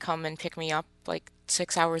just to like come and pick me up like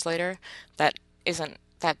 6 hours later. That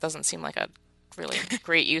doesn't seem like a really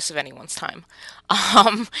great use of anyone's time.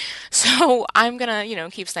 Um, so I'm gonna,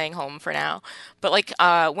 keep staying home for now. But like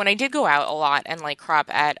when I did go out a lot and like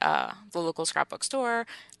crop at the local scrapbook store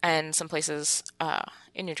and some places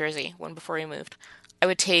in New Jersey when before we moved, I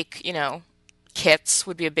would take, kits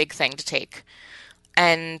would be a big thing to take.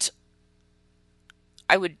 And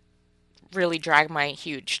I would really drag my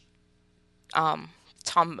huge um,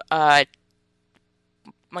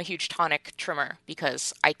 my huge tonic trimmer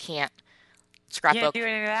because I can't Can't do scrapbook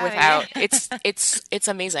any of that. without Yeah. it's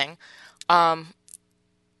amazing. Um,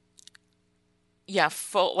 yeah,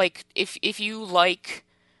 full like if you like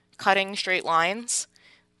cutting straight lines,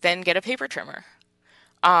 then get a paper trimmer.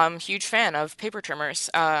 Huge fan of paper trimmers.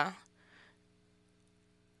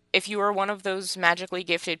 If you are one of those magically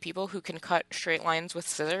gifted people who can cut straight lines with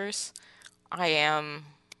scissors, I am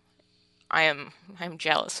I'm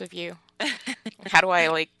jealous of you. How do I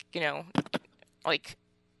like When it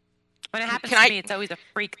can happens to I me, it's always a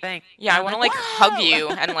freak thing. yeah, And I I'm want to like, like hug whoa! you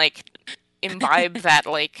and like imbibe that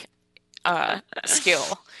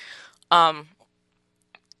skill. Um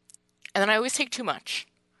and then I always take too much.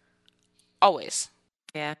 Always.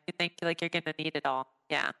 Yeah, you think like you're gonna need it all.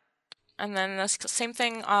 Yeah. And then the same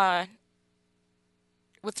thing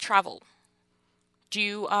with travel. Do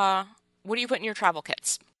you what do you put in your travel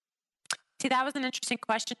kits? See, that was an interesting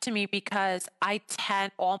question to me because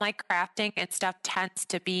all my crafting and stuff tends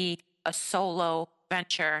to be a solo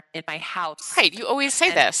venture in my house. Right, you always say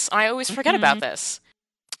And this. I always forget about mhm, this.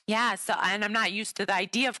 yeah, so and I'm not used to the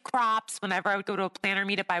idea of crops. Whenever I would go to a planner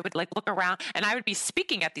meetup, I would like look around and I would be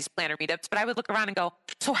speaking at these planner meetups, but I would look around and go,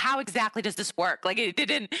 so how exactly does this work? Like it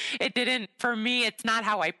didn't for me, it's not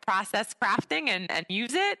how I process crafting and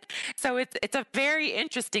use it. So it's a very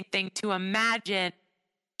interesting thing to imagine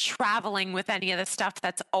traveling with any of the stuff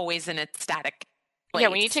that's always in its static Yeah,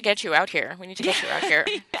 we need place. to get you out here. We need to Yeah. get you out here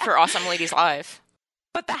Yeah. for Awesome Ladies Live.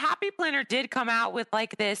 But the Happy Planner did come out with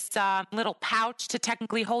like this little pouch to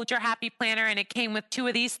technically hold your Happy Planner, and it came with two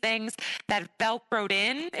of these things that Velcroed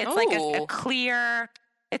in. It's like a Oh, clear.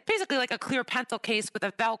 It's basically like a clear pencil case with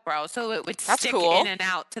a Velcro, so it would that's stick in cool. and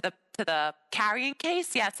out to the carrying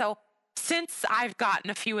case. Yeah. So since I've gotten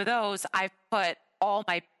a few of those, I've put all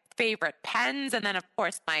my favorite pens, and then of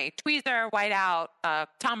course my tweezer, whiteout,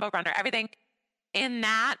 Tombow runner, everything in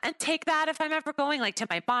that, and take that if I'm ever going like to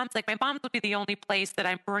my mom's. Like my mom's would be the only place that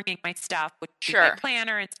I'm bringing my stuff, would be my Sure.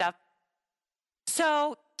 planner and stuff.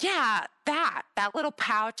 So yeah, that little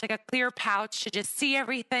pouch, like a clear pouch to just see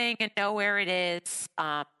everything and know where it is.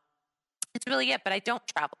 It's really it. But I don't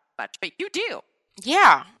travel much, but you do.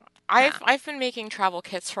 Yeah. I've Yeah. I've been making travel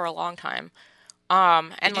kits for a long time.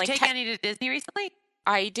 And Did you like take any to Disney recently?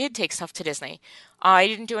 I did take stuff to Disney. I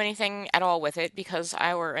didn't do anything at all with it because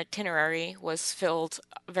our itinerary was filled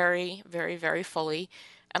very, very, very fully,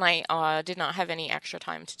 and I did not have any extra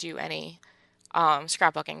time to do any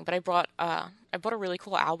scrapbooking. But I bought a really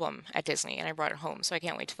cool album at Disney, and I brought it home, so I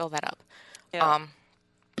can't wait to fill that up. Yeah. Um,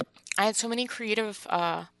 I had so many creative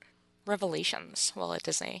revelations while at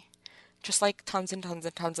Disney, just like tons and tons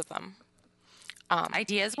and tons of them.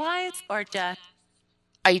 Ideas wise, or just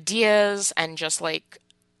Ideas and just like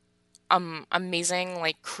amazing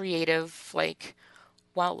like creative like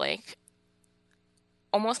well like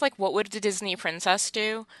almost like what would the Disney princess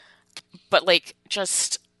do, but like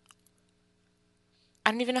just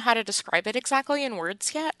I don't even know how to describe it exactly in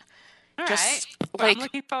words yet. all right. Just Well, I'm like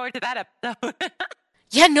looking forward to that episode.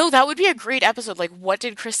 yeah, no, that would be a great episode. Like what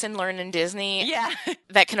did Kristen learn in Disney Yeah.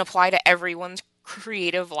 that can apply to everyone's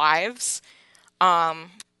creative lives?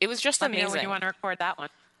 It was just Let me know when you amazing. want to record that one.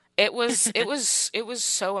 It was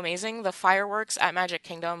so amazing. The fireworks at Magic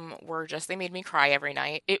Kingdom were just they made me cry every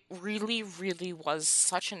night. It really, really was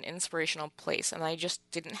such an inspirational place, and I just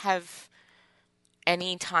didn't have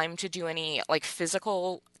any time to do any like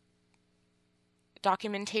physical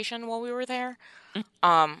documentation while we were there.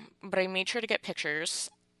 But I made sure to get pictures,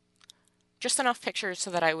 just enough pictures so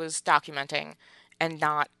that I was documenting and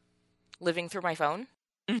not living through my phone.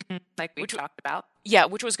 Like we Which talked about. yeah,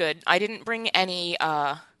 which was good. I didn't bring any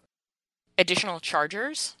additional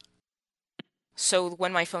chargers, so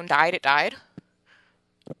when my phone died, it died.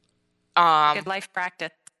 Good Um, life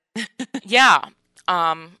practice. yeah.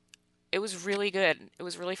 Um, it was really good. It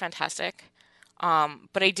was really fantastic.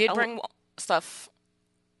 But I did Oh, bring stuff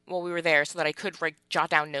while we were there so that I could like jot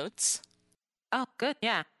down notes, oh, good.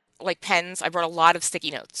 Yeah. like pens. I brought a lot of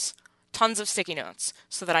sticky notes, tons of sticky notes,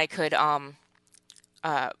 so that I could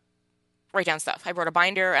uh write down stuff. I brought a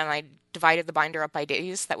binder and I divided the binder up by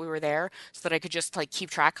days that we were there so that I could just like keep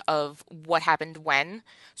track of what happened when,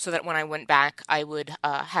 so that when I went back, I would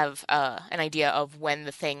have an idea of when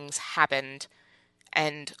the things happened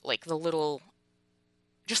and like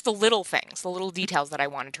just the little things, the little details that I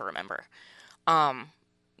wanted to remember. Um,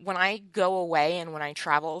 when I go away and when I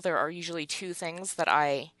travel, there are usually two things that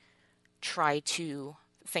I try to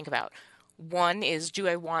think about. One is, do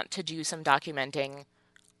I want to do some documenting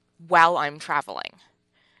while I'm traveling?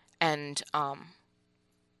 And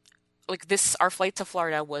like this, our flight to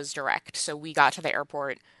Florida was direct, so we got to the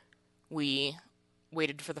airport, we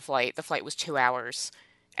waited for the flight. The flight was 2 hours,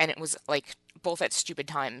 and it was like both at stupid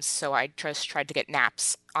times, so I just tried to get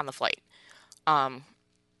naps on the flight. Um,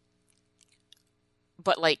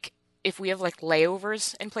 but like if we have like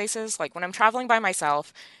layovers in places, like when I'm traveling by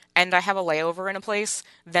myself and I have a layover in a place,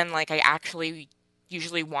 then like I actually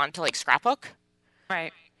usually want to like scrapbook.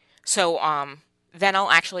 Right. So then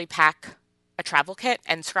I'll actually pack a travel kit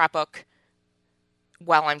and scrapbook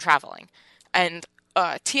while I'm traveling. And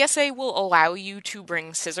TSA will allow you to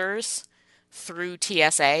bring scissors through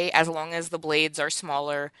TSA as long as the blades are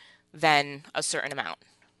smaller than a certain amount.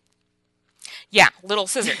 Yeah, little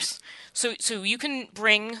scissors. So you can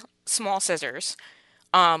bring small scissors.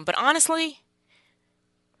 But honestly,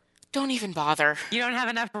 don't even bother. You don't have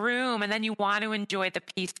enough room, and then you want to enjoy the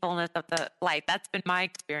peacefulness of the flight. That's been my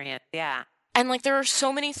experience. Yeah. And like there are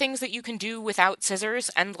so many things that you can do without scissors,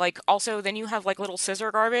 and like also then you have like little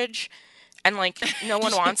scissor garbage, and like no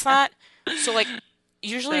one wants Yeah. that. So like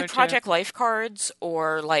usually So true. project life cards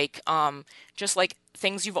or like just like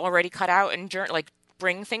things you've already cut out and like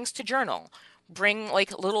bring things to journal. Bring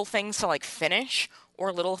like little things to like finish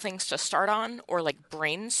or little things to start on or like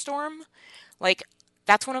brainstorm. Like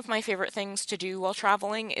that's one of my favorite things to do while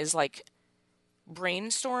traveling is like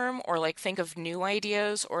brainstorm or like think of new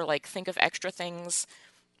ideas or like think of extra things,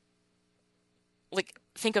 like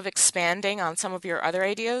think of expanding on some of your other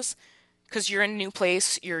ideas because you're in a new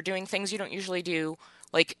place, you're doing things you don't usually do,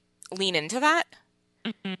 like lean into that.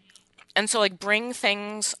 Mhm. And so like bring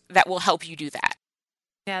things that will help you do that.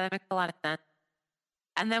 Yeah, that makes a lot of sense.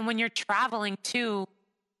 And then when you're traveling too,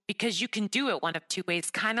 because you can do it one of two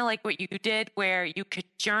ways, kind of like what you did, where you could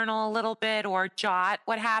journal a little bit or jot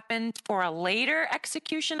what happened for a later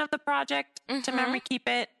execution of the project to Mhm. memory keep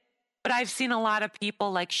it. But I've seen a lot of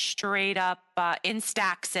people like straight up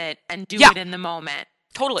instax it and do Yeah, it in the moment.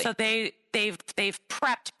 totally. So they've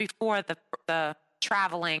prepped before the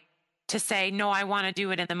traveling to say no, I want to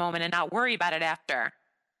do it in the moment and not worry about it after.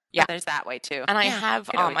 So Yeah. there's that way too. And I Yeah, have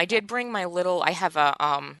could always I do that. did bring my little I have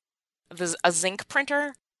a zinc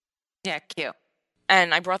printer Yeah, cute.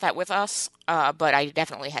 and I brought that with us, but I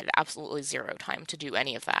definitely had absolutely zero time to do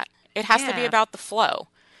any of that. It has to be Yeah, about the flow.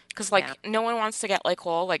 Because, yeah. like, no one wants to get, like,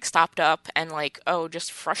 all, like, stopped up and, like, oh,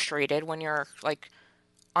 just frustrated when you're, like,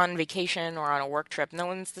 on vacation or on a work trip. No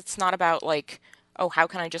one's, it's not about, like, oh, how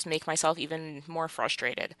can I just make myself even more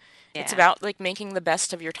frustrated? It's Yeah, about, like, making the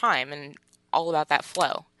best of your time and all about that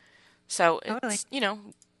flow. So totally. it's,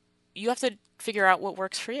 you have to figure out what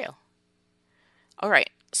works for you. All right.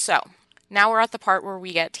 So now we're at the part where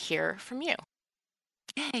we get to hear from you.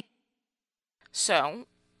 Yay. So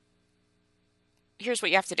here's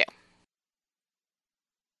what you have to do.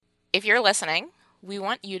 If you're listening, we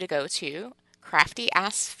want you to go to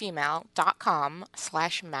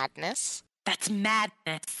CraftyAssFemale.com/madness. That's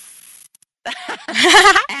madness. Maddness.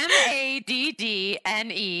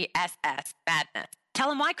 Madness. Tell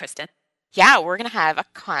them why, Kristen. Yeah, we're going to have a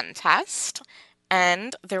contest,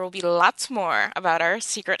 and there will be lots more about our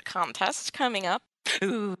secret contest coming up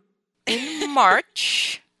Ooh. in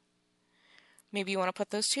March. Maybe you want to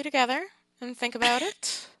put those two together and think about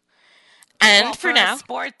it. Well, And for for a now,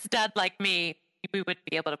 sports dud like me, we wouldn't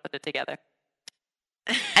be able to put it together.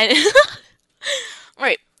 and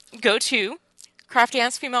right, go to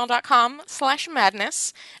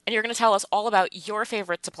craftyannfemale.com/madness, and you're going to tell us all about your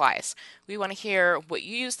favorite supplies. We want to hear what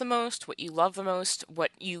you use the most, what you love the most,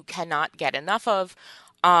 what you cannot get enough of.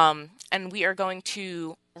 And we are going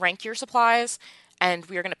to rank your supplies, and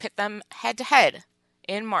we are going to pit them head to head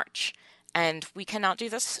in March. And we cannot do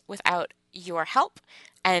this without your help.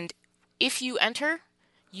 And if you enter,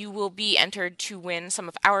 you will be entered to win some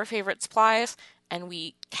of our favorite supplies, and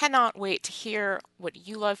we cannot wait to hear what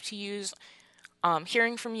you love to use.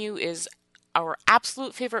 Hearing from you is our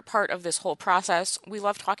absolute favorite part of this whole process. We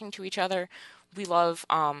love talking to each other. We love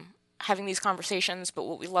having these conversations, but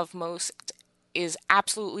what we love most is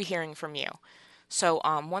absolutely hearing from you. So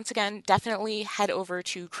once again, definitely head over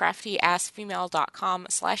to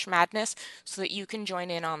craftyassfemale.com/madness so that you can join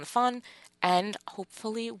in on the fun and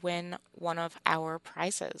hopefully win one of our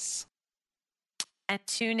prizes. And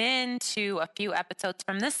tune in to a few episodes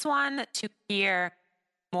from this one to hear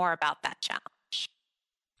more about that challenge.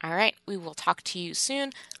 All right, we will talk to you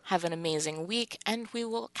soon. Have an amazing week, and we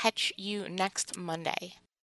will catch you next Monday.